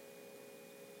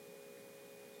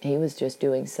 He was just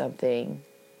doing something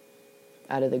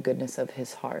out of the goodness of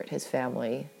his heart. His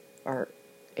family are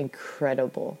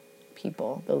incredible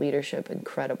people. The leadership,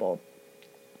 incredible.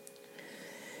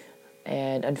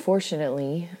 And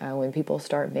unfortunately, when people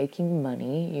start making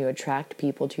money, you attract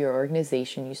people to your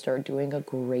organization, you start doing a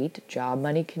great job.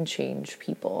 Money can change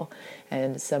people.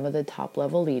 And some of the top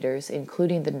level leaders,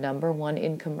 including the number one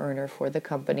income earner for the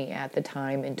company at the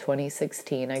time in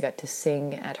 2016, I got to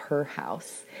sing at her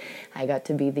house. I got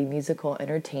to be the musical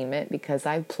entertainment because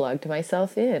I plugged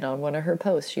myself in on one of her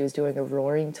posts. She was doing a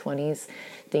Roaring 20s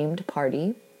themed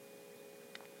party.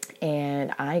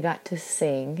 And I got to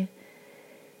sing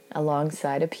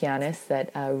alongside a pianist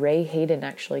that Ray Hayden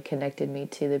actually connected me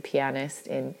to, the pianist,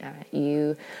 and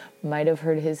you might have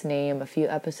heard his name a few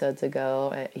episodes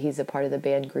ago. He's a part of the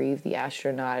band Grieve the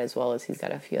Astronaut, as well as he's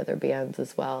got a few other bands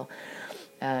as well.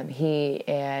 He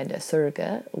and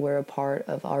Surga were a part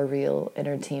of our Real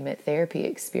Entertainment Therapy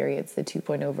experience, the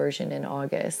 2.0 version in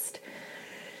August.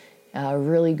 A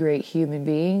really great human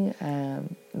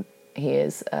being. He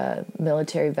is a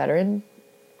military veteran,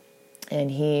 and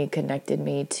he connected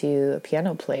me to a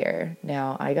piano player.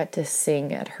 Now, I got to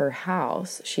sing at her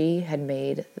house. She had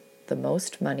made the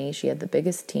most money. She had the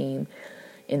biggest team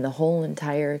in the whole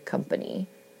entire company.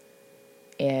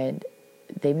 And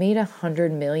they made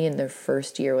 $100 million their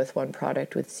first year with one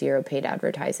product with zero paid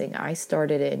advertising. I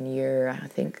started in I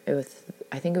think it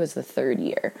was the third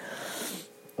year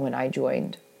when I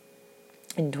joined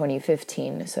in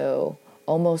 2015. So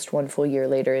almost one full year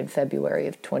later, in February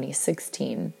of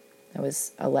 2016. I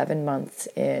was 11 months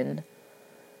in,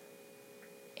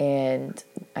 and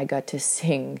I got to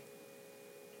sing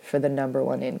for the number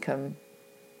one income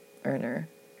earner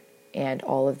and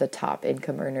all of the top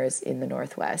income earners in the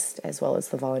Northwest, as well as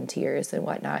the volunteers and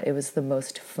whatnot. It was the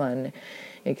most fun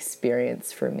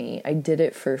experience for me. I did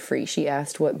it for free. She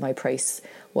asked what my price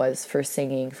was for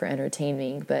singing, for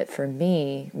entertaining, but for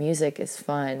me, music is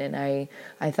fun, and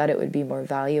I thought it would be more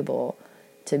valuable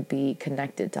to be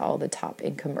connected to all the top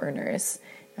income earners,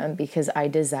 because I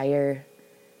desire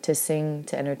to sing,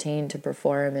 to entertain, to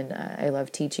perform, and I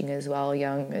love teaching as well,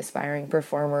 young aspiring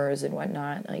performers and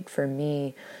whatnot. Like, for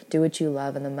me, do what you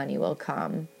love and the money will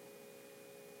come.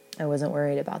 I wasn't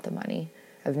worried about the money.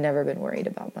 I've never been worried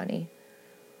about money.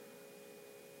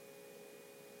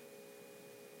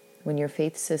 When your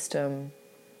faith system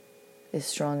is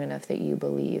strong enough that you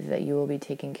believe that you will be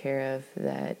taken care of,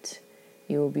 that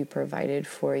you will be provided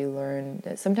for, you learn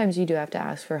that sometimes you do have to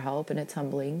ask for help, and it's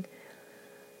humbling.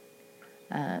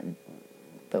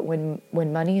 But when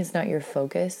money is not your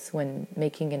focus, when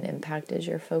making an impact is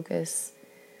your focus,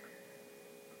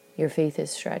 your faith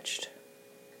is stretched.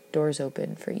 Doors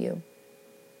open for you.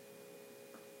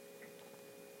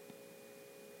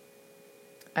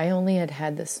 I only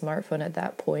had the smartphone at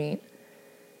that point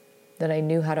that I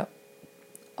knew how to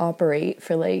operate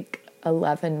for like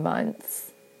 11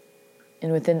 months.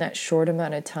 And within that short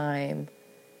amount of time,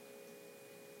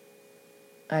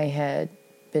 I had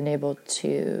been able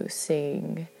to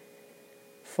sing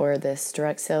for this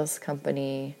direct sales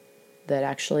company that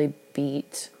actually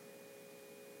beat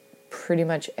pretty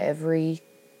much every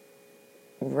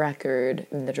record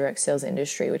in the direct sales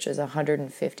industry, which is a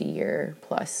 150-year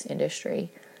plus industry.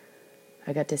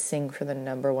 I got to sing for the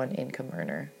number one income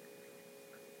earner.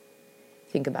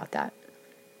 Think about that.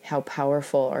 How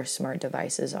powerful our smart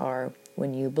devices are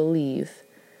when you believe,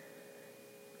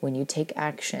 when you take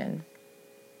action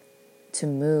to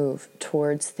move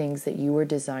towards things that you were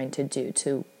designed to do,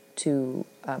 to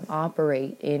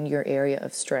operate in your area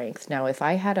of strength. Now, if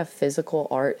I had a physical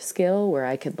art skill where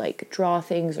I could like draw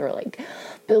things or like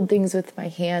build things with my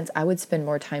hands, I would spend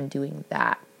more time doing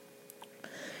that.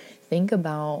 Think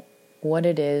about what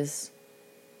it is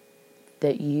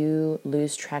that you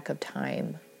lose track of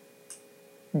time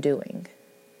doing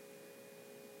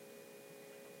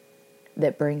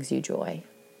that brings you joy.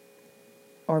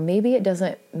 Or maybe it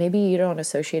doesn't, maybe you don't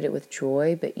associate it with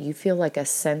joy, but you feel like a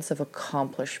sense of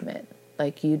accomplishment,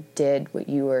 like you did what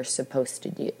you were supposed to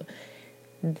do.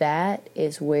 That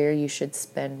is where you should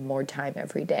spend more time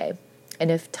every day.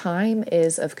 And if time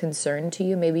is of concern to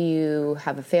you, maybe you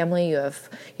have a family, you have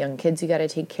young kids you got to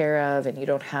take care of, and you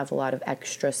don't have a lot of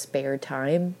extra spare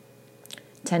time,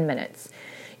 10 minutes.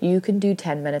 You can do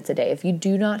 10 minutes a day. If you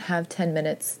do not have 10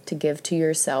 minutes to give to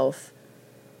yourself,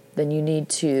 then you need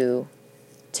to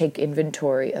take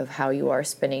inventory of how you are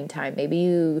spending time. Maybe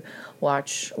you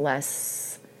watch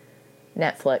less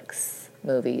Netflix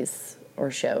movies or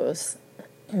shows.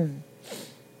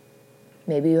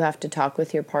 Maybe you have to talk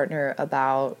with your partner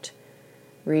about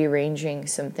rearranging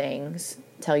some things.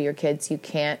 Tell your kids you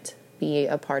can't be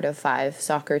a part of 5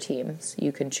 soccer teams.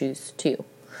 You can choose 2.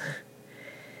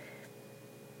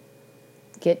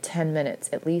 Get 10 minutes,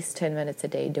 at least 10 minutes a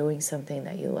day doing something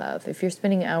that you love. If you're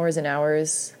spending hours and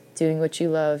hours doing what you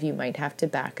love, you might have to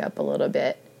back up a little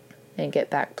bit and get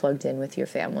back plugged in with your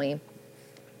family.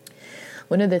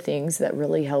 One of the things that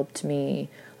really helped me,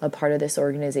 a part of this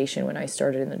organization when I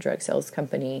started in the direct sales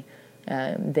company,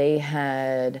 they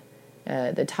had,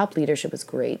 the top leadership was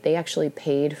great. They actually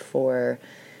paid for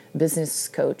business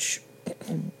coach,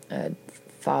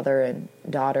 father and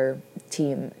daughter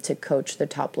team to coach the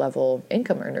top level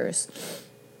income earners.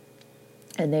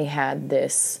 And they had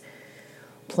this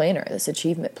planner, this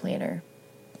achievement planner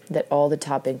that all the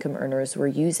top income earners were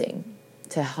using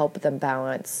to help them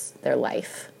balance their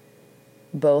life,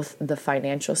 both the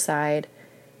financial side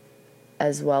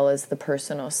as well as the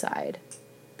personal side.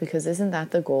 Because isn't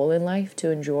that the goal in life, to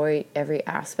enjoy every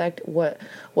aspect? What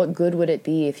good would it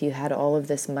be if you had all of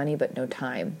this money but no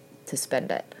time to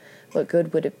spend it? What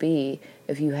good would it be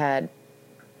if you had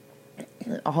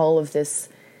all of this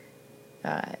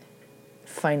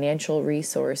financial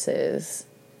resources,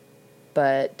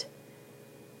 but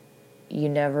you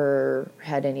never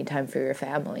had any time for your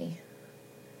family?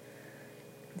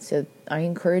 So I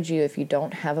encourage you, if you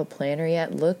don't have a planner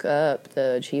yet, look up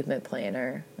the Achievement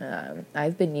Planner.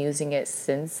 I've been using it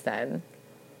since then,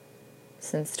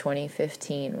 since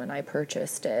 2015 when I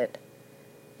purchased it.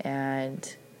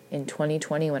 And in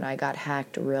 2020 when I got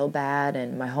hacked real bad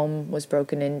and my home was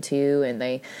broken into and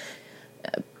they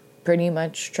pretty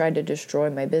much tried to destroy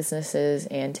my businesses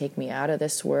and take me out of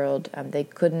this world, they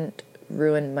couldn't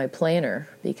ruin my planner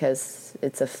because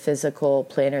it's a physical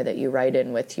planner that you write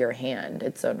in with your hand.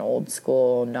 It's an old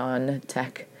school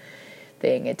non-tech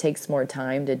thing. It takes more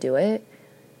time to do it,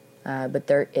 But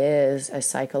there is a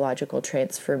psychological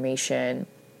transformation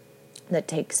that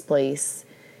takes place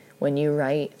when you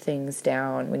write things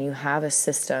down, when you have a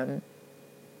system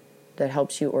that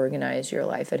helps you organize your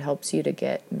life. It helps you to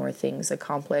get more things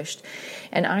accomplished.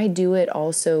 And I do it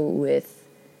also with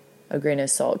a grain of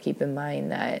salt. Keep in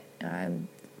mind that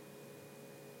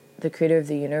the creator of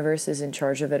the universe is in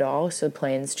charge of it all, so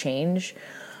plans change.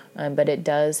 But it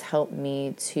does help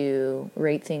me to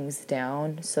write things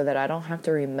down so that I don't have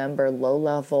to remember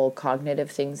low-level cognitive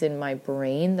things in my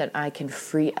brain, that I can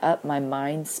free up my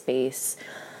mind space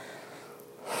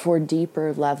for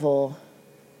deeper level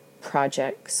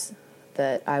projects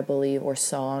that I believe, or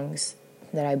songs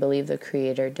that I believe the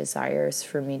creator desires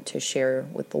for me to share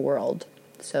with the world.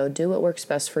 So do what works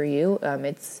best for you.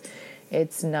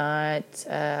 It's not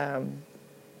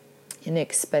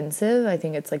inexpensive. I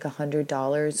think it's like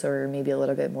 $100 or maybe a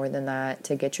little bit more than that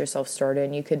to get yourself started.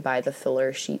 And you could buy the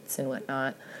filler sheets and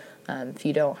whatnot. If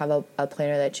you don't have a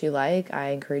planner that you like,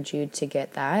 I encourage you to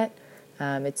get that.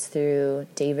 It's through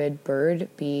David Byrd,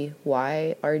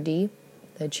 BYRD,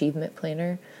 the Achievement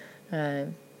Planner.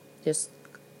 Just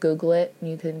Google it.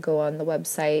 You can go on the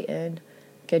website and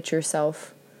get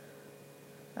yourself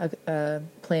a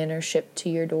planner shipped to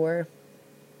your door.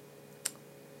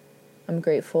 I'm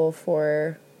grateful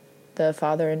for the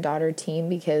father and daughter team,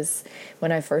 because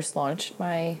when I first launched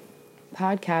my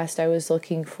podcast, I was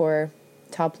looking for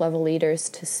top-level leaders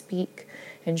to speak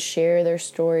and share their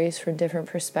stories from different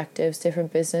perspectives,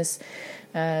 different business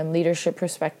leadership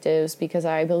perspectives, because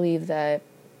I believe that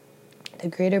the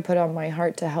Creator put on my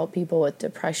heart to help people with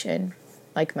depression,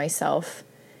 like myself.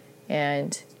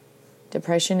 And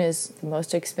depression is the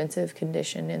most expensive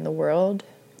condition in the world.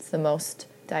 It's the most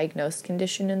diagnosed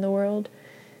condition in the world,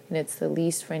 and it's the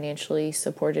least financially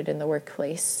supported in the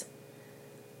workplace,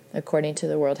 according to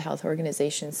the World Health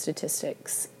Organization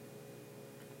statistics.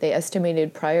 They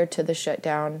estimated prior to the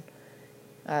shutdown,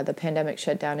 the pandemic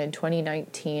shutdown in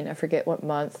 2019, I forget what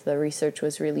month the research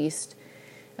was released,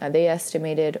 they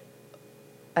estimated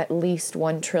at least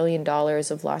 $1 trillion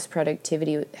of lost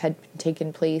productivity had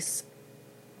taken place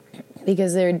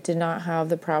because they did not have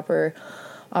the proper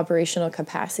operational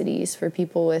capacities for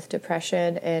people with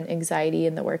depression and anxiety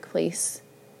in the workplace.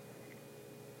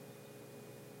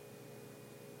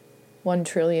 $1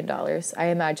 trillion. I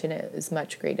imagine it is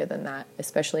much greater than that,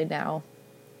 especially now.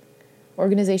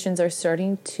 Organizations are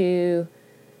starting to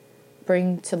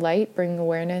bring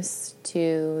awareness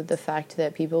to the fact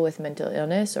that people with mental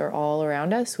illness are all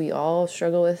around us. We all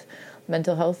struggle with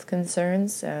mental health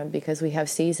concerns because we have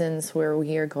seasons where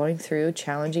we are going through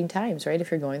challenging times, right?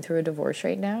 If you're going through a divorce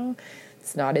right now,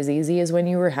 it's not as easy as when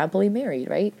you were happily married,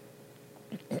 right?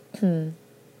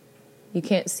 You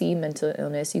can't see mental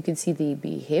illness. You can see the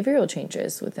behavioral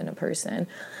changes within a person.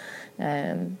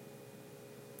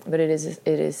 But it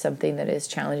is something that is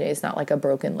challenging. It's not like a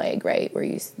broken leg, right? Where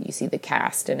you see the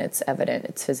cast and it's evident,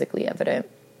 it's physically evident.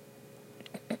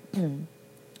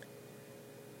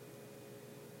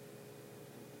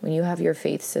 When you have your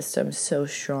faith system so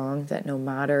strong that no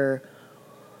matter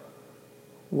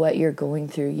what you're going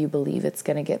through, you believe it's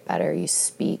going to get better. You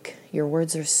speak. Your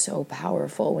words are so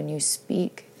powerful when you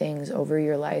speak things over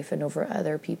your life and over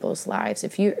other people's lives.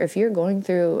 If you're going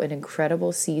through an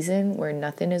incredible season where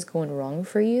nothing is going wrong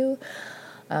for you,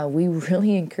 we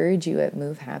really encourage you at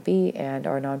Move Happy and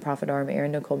our nonprofit arm,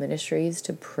 Erin Nicole Ministries,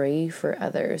 to pray for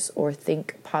others or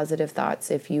think positive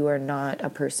thoughts if you are not a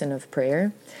person of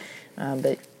prayer.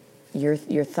 But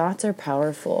your thoughts are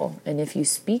powerful, and if you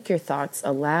speak your thoughts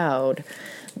aloud,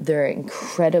 they're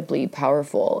incredibly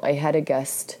powerful. I had a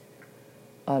guest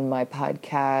on my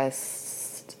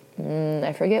podcast,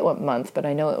 I forget what month, but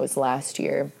I know it was last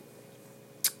year.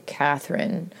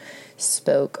 Catherine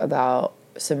spoke about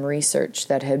some research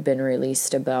that had been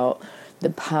released about the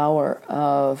power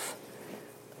of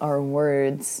our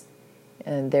words,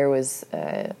 and there was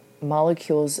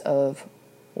molecules of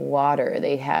water.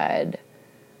 They had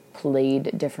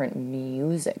played different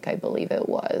music, I believe it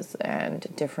was, and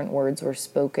different words were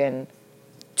spoken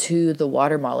to the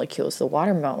water molecules. The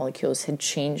water molecules had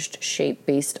changed shape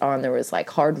based on, there was like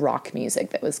hard rock music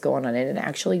that was going on, and it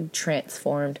actually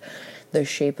transformed the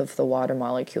shape of the water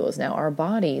molecules. Now, our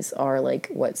bodies are like,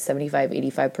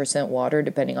 75-85% water,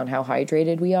 depending on how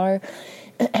hydrated we are.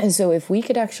 So if we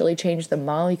could actually change the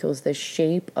molecules, the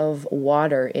shape of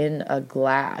water in a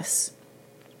glass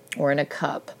or in a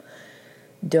cup,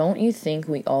 don't you think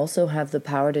we also have the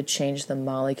power to change the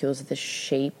molecules, the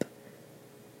shape,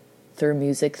 through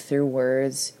music, through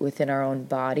words, within our own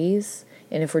bodies?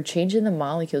 And if we're changing the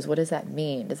molecules, what does that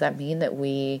mean? Does that mean that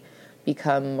we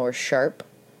become more sharp?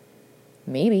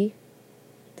 Maybe.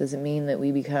 Does it mean that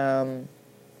we become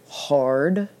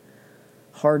hard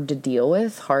to deal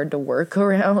with, hard to work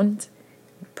around?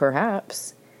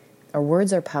 Perhaps. Our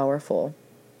words are powerful.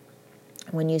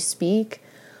 When you speak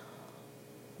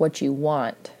what you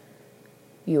want,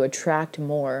 you attract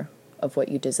more of what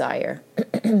you desire.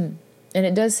 And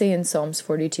it does say in Psalms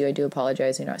 42, I do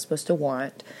apologize, you're not supposed to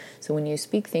want. So when you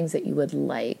speak things that you would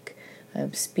like,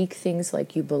 speak things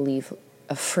like you believe,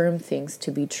 affirm things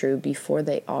to be true before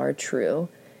they are true.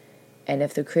 And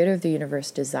if the creator of the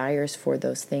universe desires for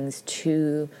those things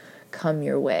to come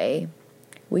your way,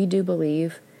 we do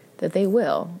believe that they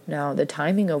will. Now, the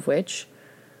timing of which,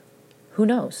 who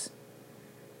knows?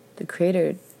 The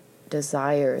creator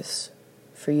desires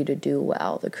for you to do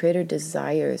well. The creator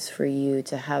desires for you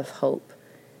to have hope,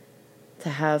 to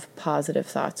have positive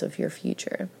thoughts of your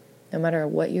future. No matter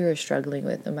what you are struggling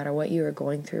with, no matter what you are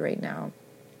going through right now,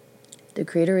 the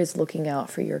creator is looking out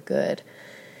for your good.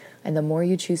 And the more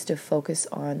you choose to focus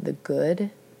on the good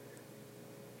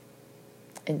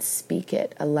and speak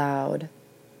it aloud,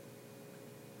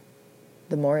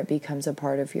 the more it becomes a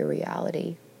part of your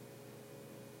reality.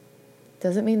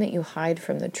 Doesn't mean that you hide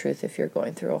from the truth if you're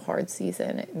going through a hard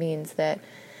season. It means that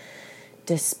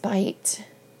despite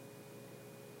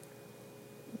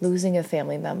losing a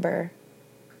family member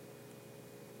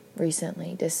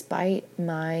recently, despite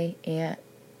my aunt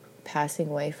passing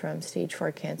away from stage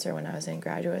 4 cancer when I was in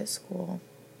graduate school,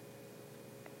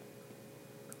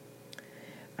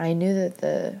 I knew that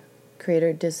the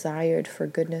creator desired for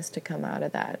goodness to come out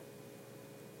of that.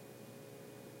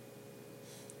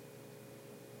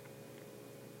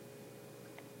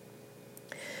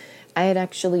 I had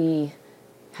actually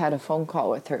had a phone call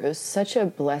with her. It was such a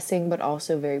blessing, but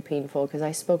also very painful, because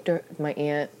I spoke to my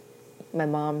aunt, my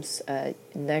mom's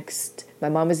my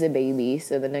mom is a baby,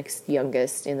 so the next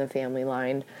youngest in the family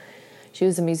line. She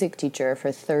was a music teacher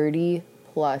for 30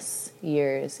 plus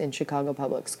years in Chicago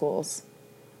public schools.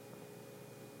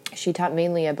 She taught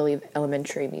mainly, I believe,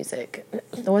 elementary music.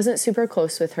 I wasn't super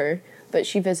close with her, but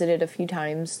she visited a few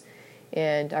times,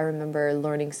 and I remember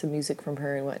learning some music from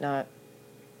her and whatnot.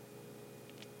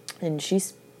 And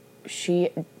she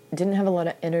didn't have a lot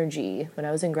of energy when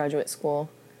I was in graduate school.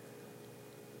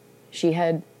 She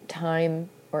had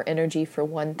time or energy for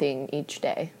one thing each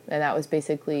day. And that was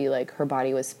basically like her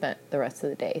body was spent the rest of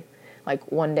the day.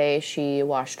 Like one day she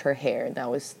washed her hair, and that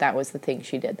was the thing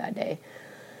she did that day.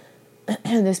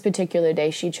 And this particular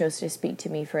day she chose to speak to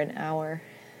me for an hour.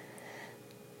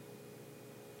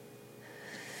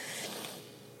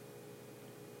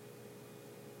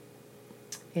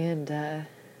 And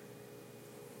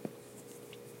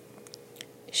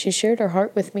she shared her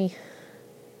heart with me.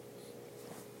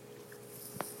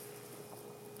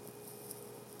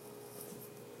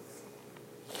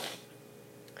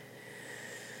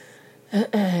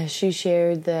 She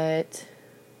shared that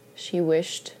she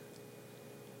wished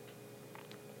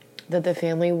that the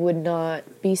family would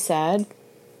not be sad,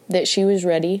 that she was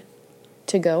ready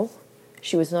to go.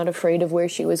 She was not afraid of where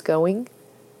she was going.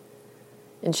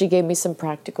 And she gave me some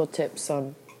practical tips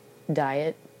on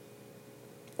diet,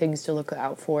 things to look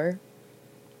out for.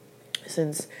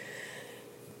 Since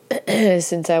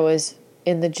I was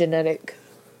in the genetic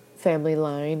family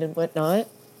line and whatnot,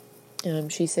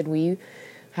 she said we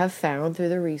have found through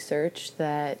the research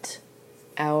that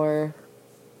our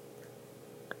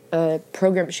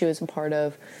program she was a part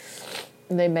of,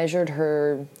 they measured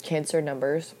her cancer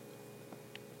numbers.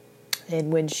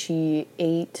 And when she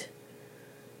ate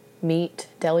meat,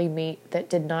 deli meat, that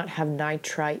did not have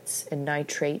nitrites and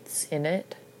nitrates in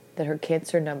it, that her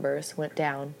cancer numbers went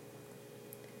down.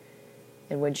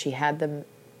 And when she had them,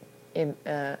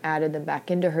 added them back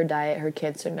into her diet, her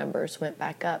cancer numbers went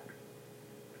back up.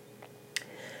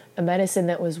 A medicine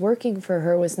that was working for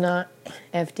her was not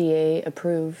FDA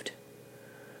approved.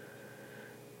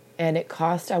 And it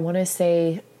cost, I want to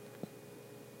say,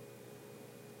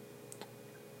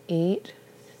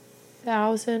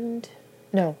 $8,000.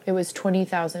 No, it was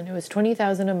 $20,000. It was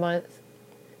 $20,000 a month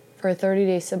for a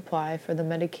 30-day supply for the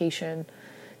medication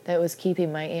that was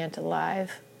keeping my aunt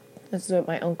alive. This is what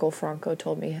my Uncle Franco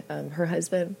told me, her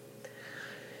husband.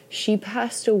 She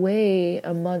passed away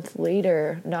a month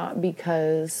later, not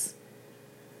because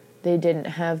they didn't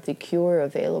have the cure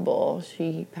available.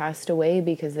 She passed away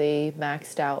because they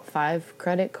maxed out 5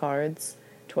 credit cards,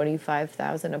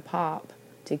 $25,000 a pop,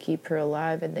 to keep her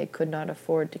alive, and they could not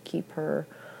afford to keep her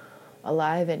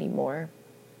alive anymore.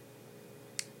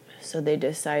 So they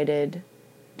decided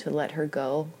to let her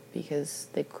go because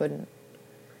they couldn't.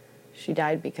 She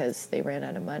died because they ran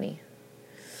out of money.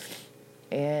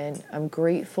 And I'm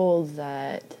grateful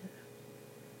that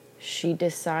she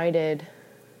decided,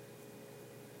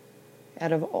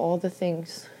 out of all the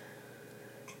things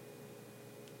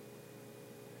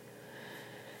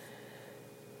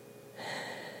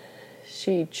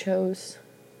she chose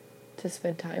to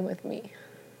spend time with me.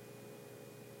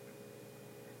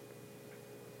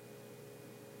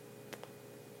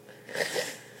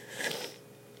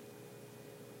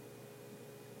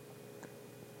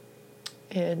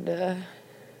 And I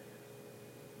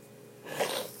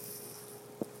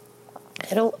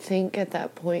don't think at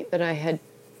that point that I had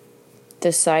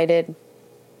decided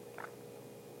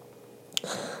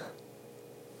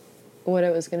what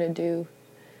I was going to do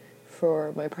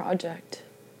for my project,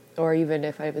 or even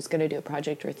if I was going to do a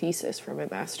project or thesis for my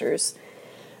master's.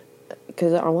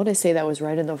 Because I want to say that was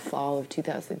right in the fall of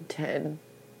 2010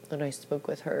 when I spoke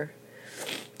with her.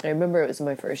 I remember it was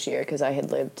my first year because I had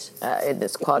lived in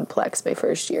this quadplex my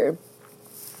first year.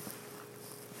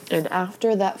 And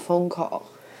after that phone call,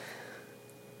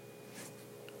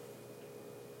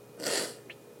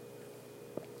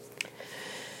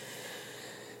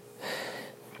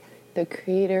 the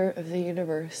creator of the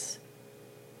universe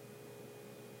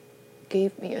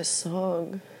gave me a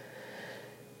song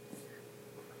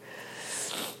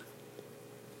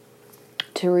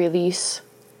to release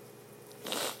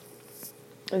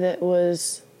that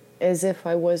was as if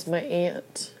I was my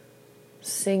aunt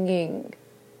singing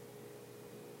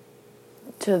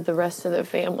to the rest of the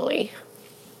family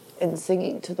and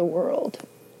singing to the world.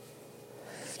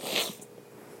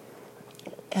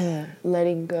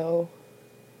 Letting go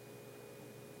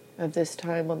of this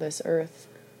time on this earth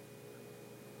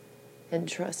and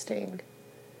trusting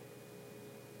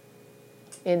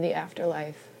in the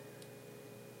afterlife.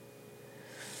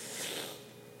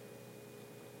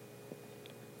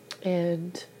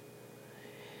 And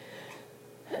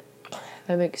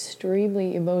I'm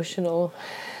extremely emotional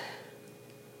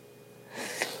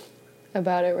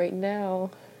about it right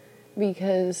now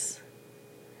because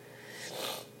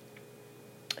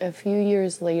a few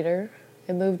years later,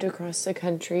 I moved across the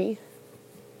country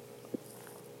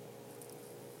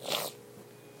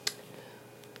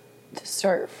to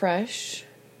start fresh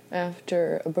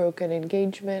after a broken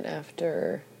engagement,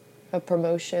 after a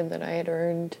promotion that I had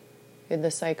earned in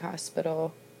the psych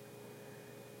hospital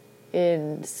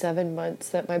in 7 months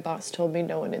that my boss told me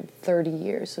no one in 30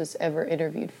 years was ever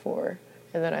interviewed for.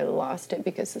 And then I lost it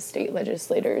because the state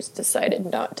legislators decided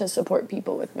not to support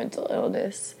people with mental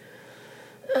illness,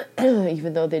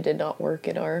 even though they did not work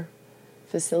in our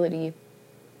facility.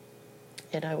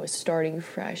 And I was starting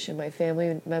fresh, and my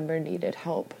family member needed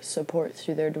help, support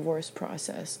through their divorce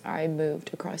process. I moved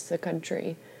across the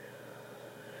country.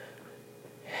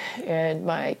 And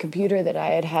my computer that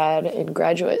I had had in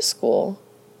graduate school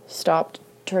stopped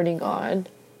turning on.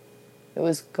 It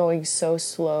was going so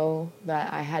slow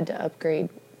that I had to upgrade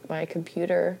my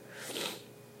computer,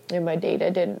 and my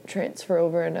data didn't transfer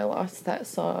over, and I lost that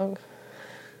song.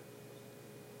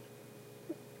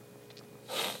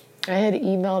 I had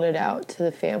emailed it out to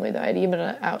the family, though. I'd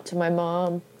emailed it out to my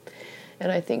mom,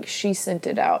 and I think she sent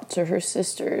it out to her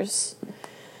sisters.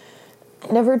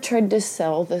 Never tried to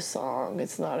sell the song.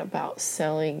 It's not about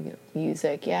selling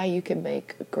music. Yeah, you can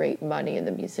make great money in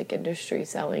the music industry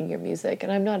selling your music,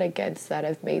 and I'm not against that.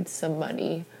 I've made some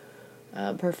money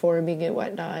performing and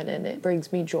whatnot, and it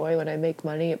brings me joy when I make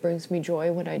money. It brings me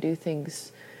joy when I do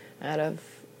things out of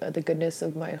the goodness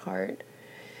of my heart.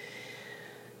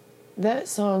 That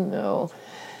song, though,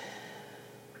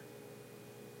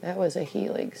 that was a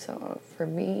healing song for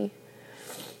me.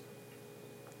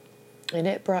 And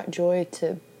it brought joy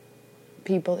to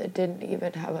people that didn't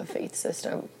even have a faith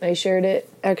system. I shared it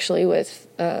actually with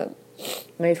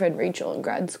my friend Rachel in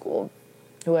grad school,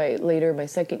 who I later, my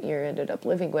second year, ended up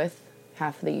living with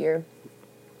half of the year.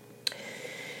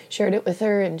 Shared it with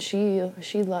her, and she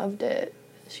loved it.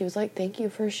 She was like, "Thank you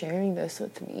for sharing this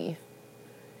with me."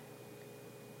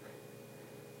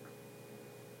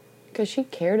 Because she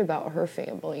cared about her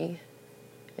family,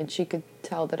 and she could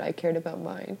tell that I cared about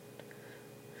mine.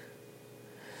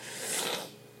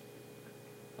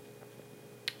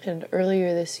 And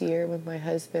earlier this year, when my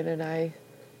husband and I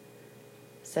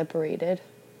separated,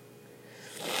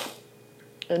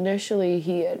 initially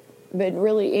he had been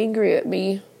really angry at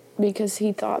me because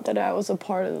he thought that I was a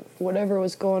part of whatever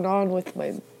was going on with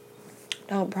my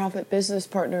nonprofit business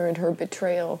partner and her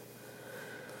betrayal.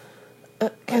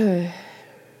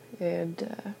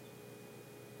 And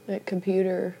that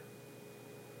computer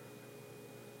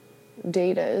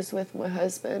data is with my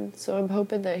husband, so I'm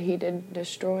hoping that he didn't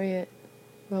destroy it.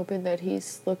 I'm hoping that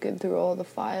he's looking through all the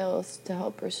files to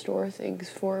help restore things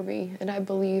for me. And I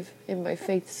believe in my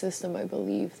faith system. I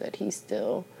believe that he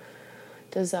still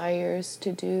desires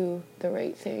to do the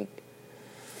right thing.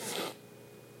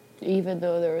 Even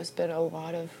though there has been a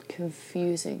lot of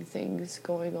confusing things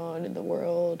going on in the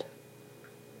world.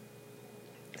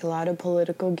 A lot of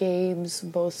political games,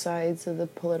 both sides of the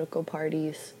political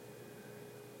parties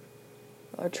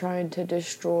are trying to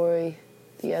destroy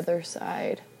the other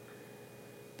side.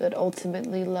 But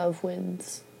ultimately, love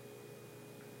wins.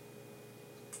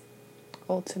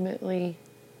 Ultimately,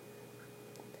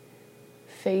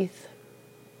 faith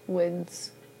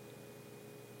wins.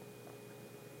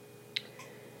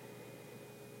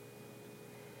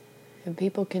 And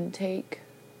people can take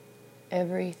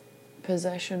every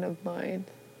possession of mine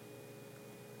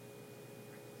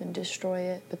and destroy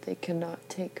it, but they cannot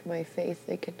take my faith,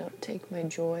 they cannot take my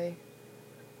joy.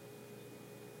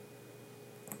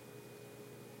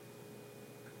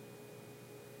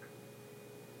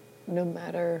 No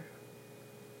matter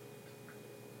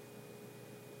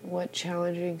what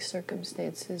challenging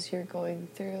circumstances you're going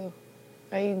through,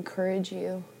 I encourage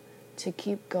you to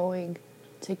keep going,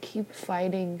 to keep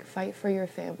fighting. Fight for your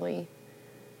family.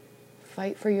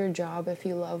 Fight for your job if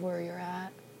you love where you're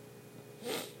at.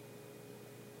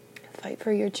 Fight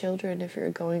for your children if you're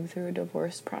going through a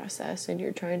divorce process and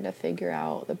you're trying to figure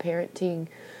out the parenting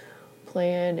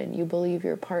plan and you believe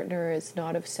your partner is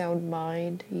not of sound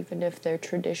mind, even if they're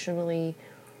traditionally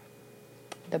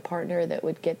the partner that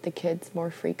would get the kids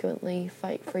more frequently.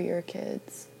 Fight for your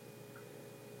kids.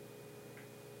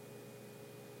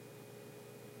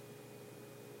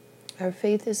 Our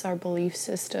faith is our belief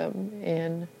system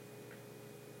in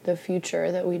the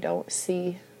future that we don't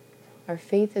see. Our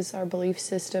faith is our belief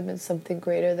system in something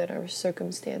greater than our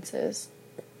circumstances.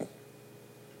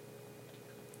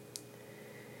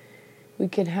 We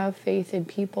can have faith in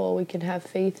people, we can have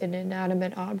faith in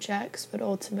inanimate objects, but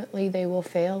ultimately they will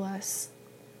fail us.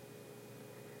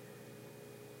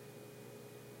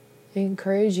 I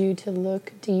encourage you to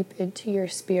look deep into your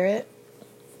spirit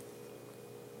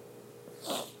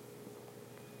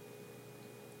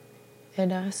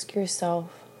and ask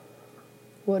yourself,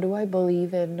 what do I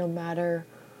believe in no matter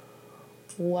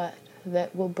what,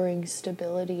 that will bring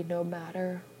stability no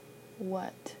matter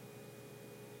what?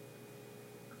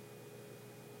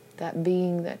 That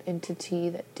being, that entity,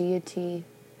 that deity,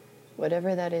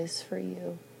 whatever that is for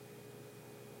you.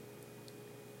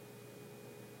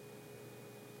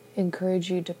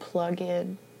 Encourage you to plug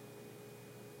in,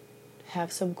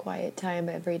 have some quiet time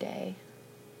every day.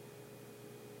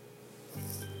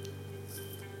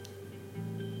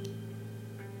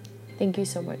 Thank you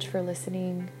so much for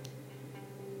listening.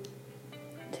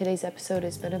 Today's episode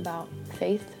has been about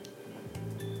faith.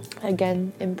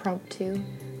 Again, impromptu.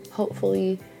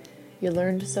 Hopefully you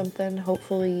learned something.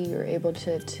 Hopefully you're able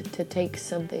to take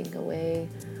something away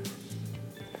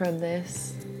from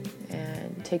this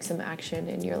and take some action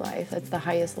in your life. That's the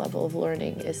highest level of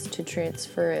learning, is to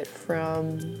transfer it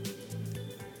from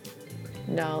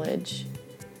knowledge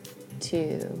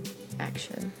to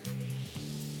action.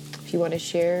 If you want to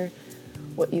share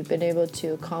what you've been able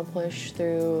to accomplish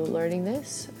through learning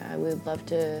this, I would love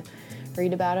to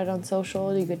read about it on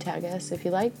social. You could tag us if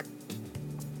you like.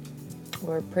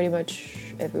 We're pretty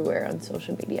much everywhere on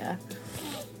social media.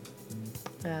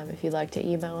 If you'd like to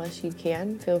email us, you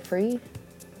can. Feel free.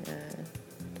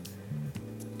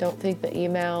 Don't think the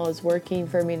email is working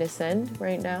for me to send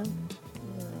right now.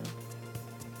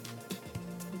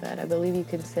 But I believe you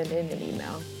can send in an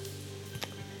email.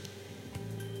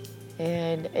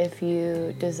 And if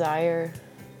you desire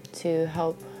to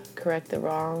help correct the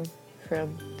wrong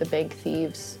from the bank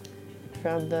thieves,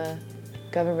 from the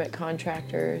government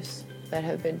contractors that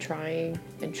have been trying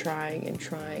to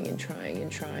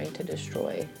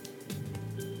destroy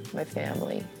my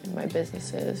family and my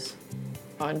businesses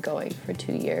ongoing for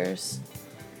 2 years,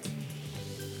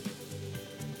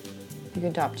 you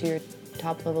can talk to your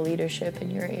top level leadership in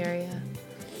your area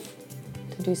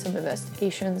to do some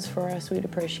investigations for us. We'd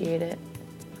appreciate it.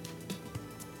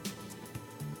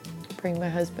 Bring my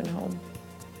husband home.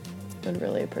 Would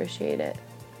really appreciate it.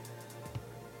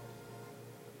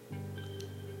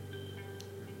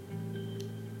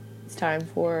 It's time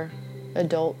for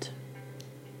adult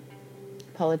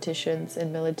politicians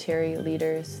and military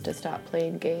leaders to stop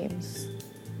playing games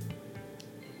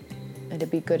and to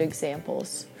be good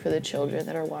examples for the children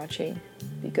that are watching,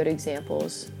 be good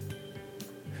examples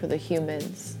for the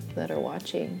humans that are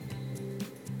watching.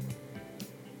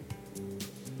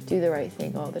 Do the right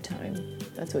thing all the time.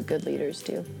 That's what good leaders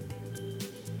do.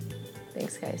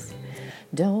 Thanks, guys.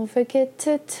 Don't forget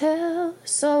to tell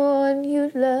someone you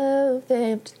love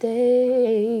them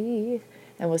today.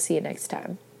 And we'll see you next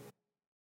time.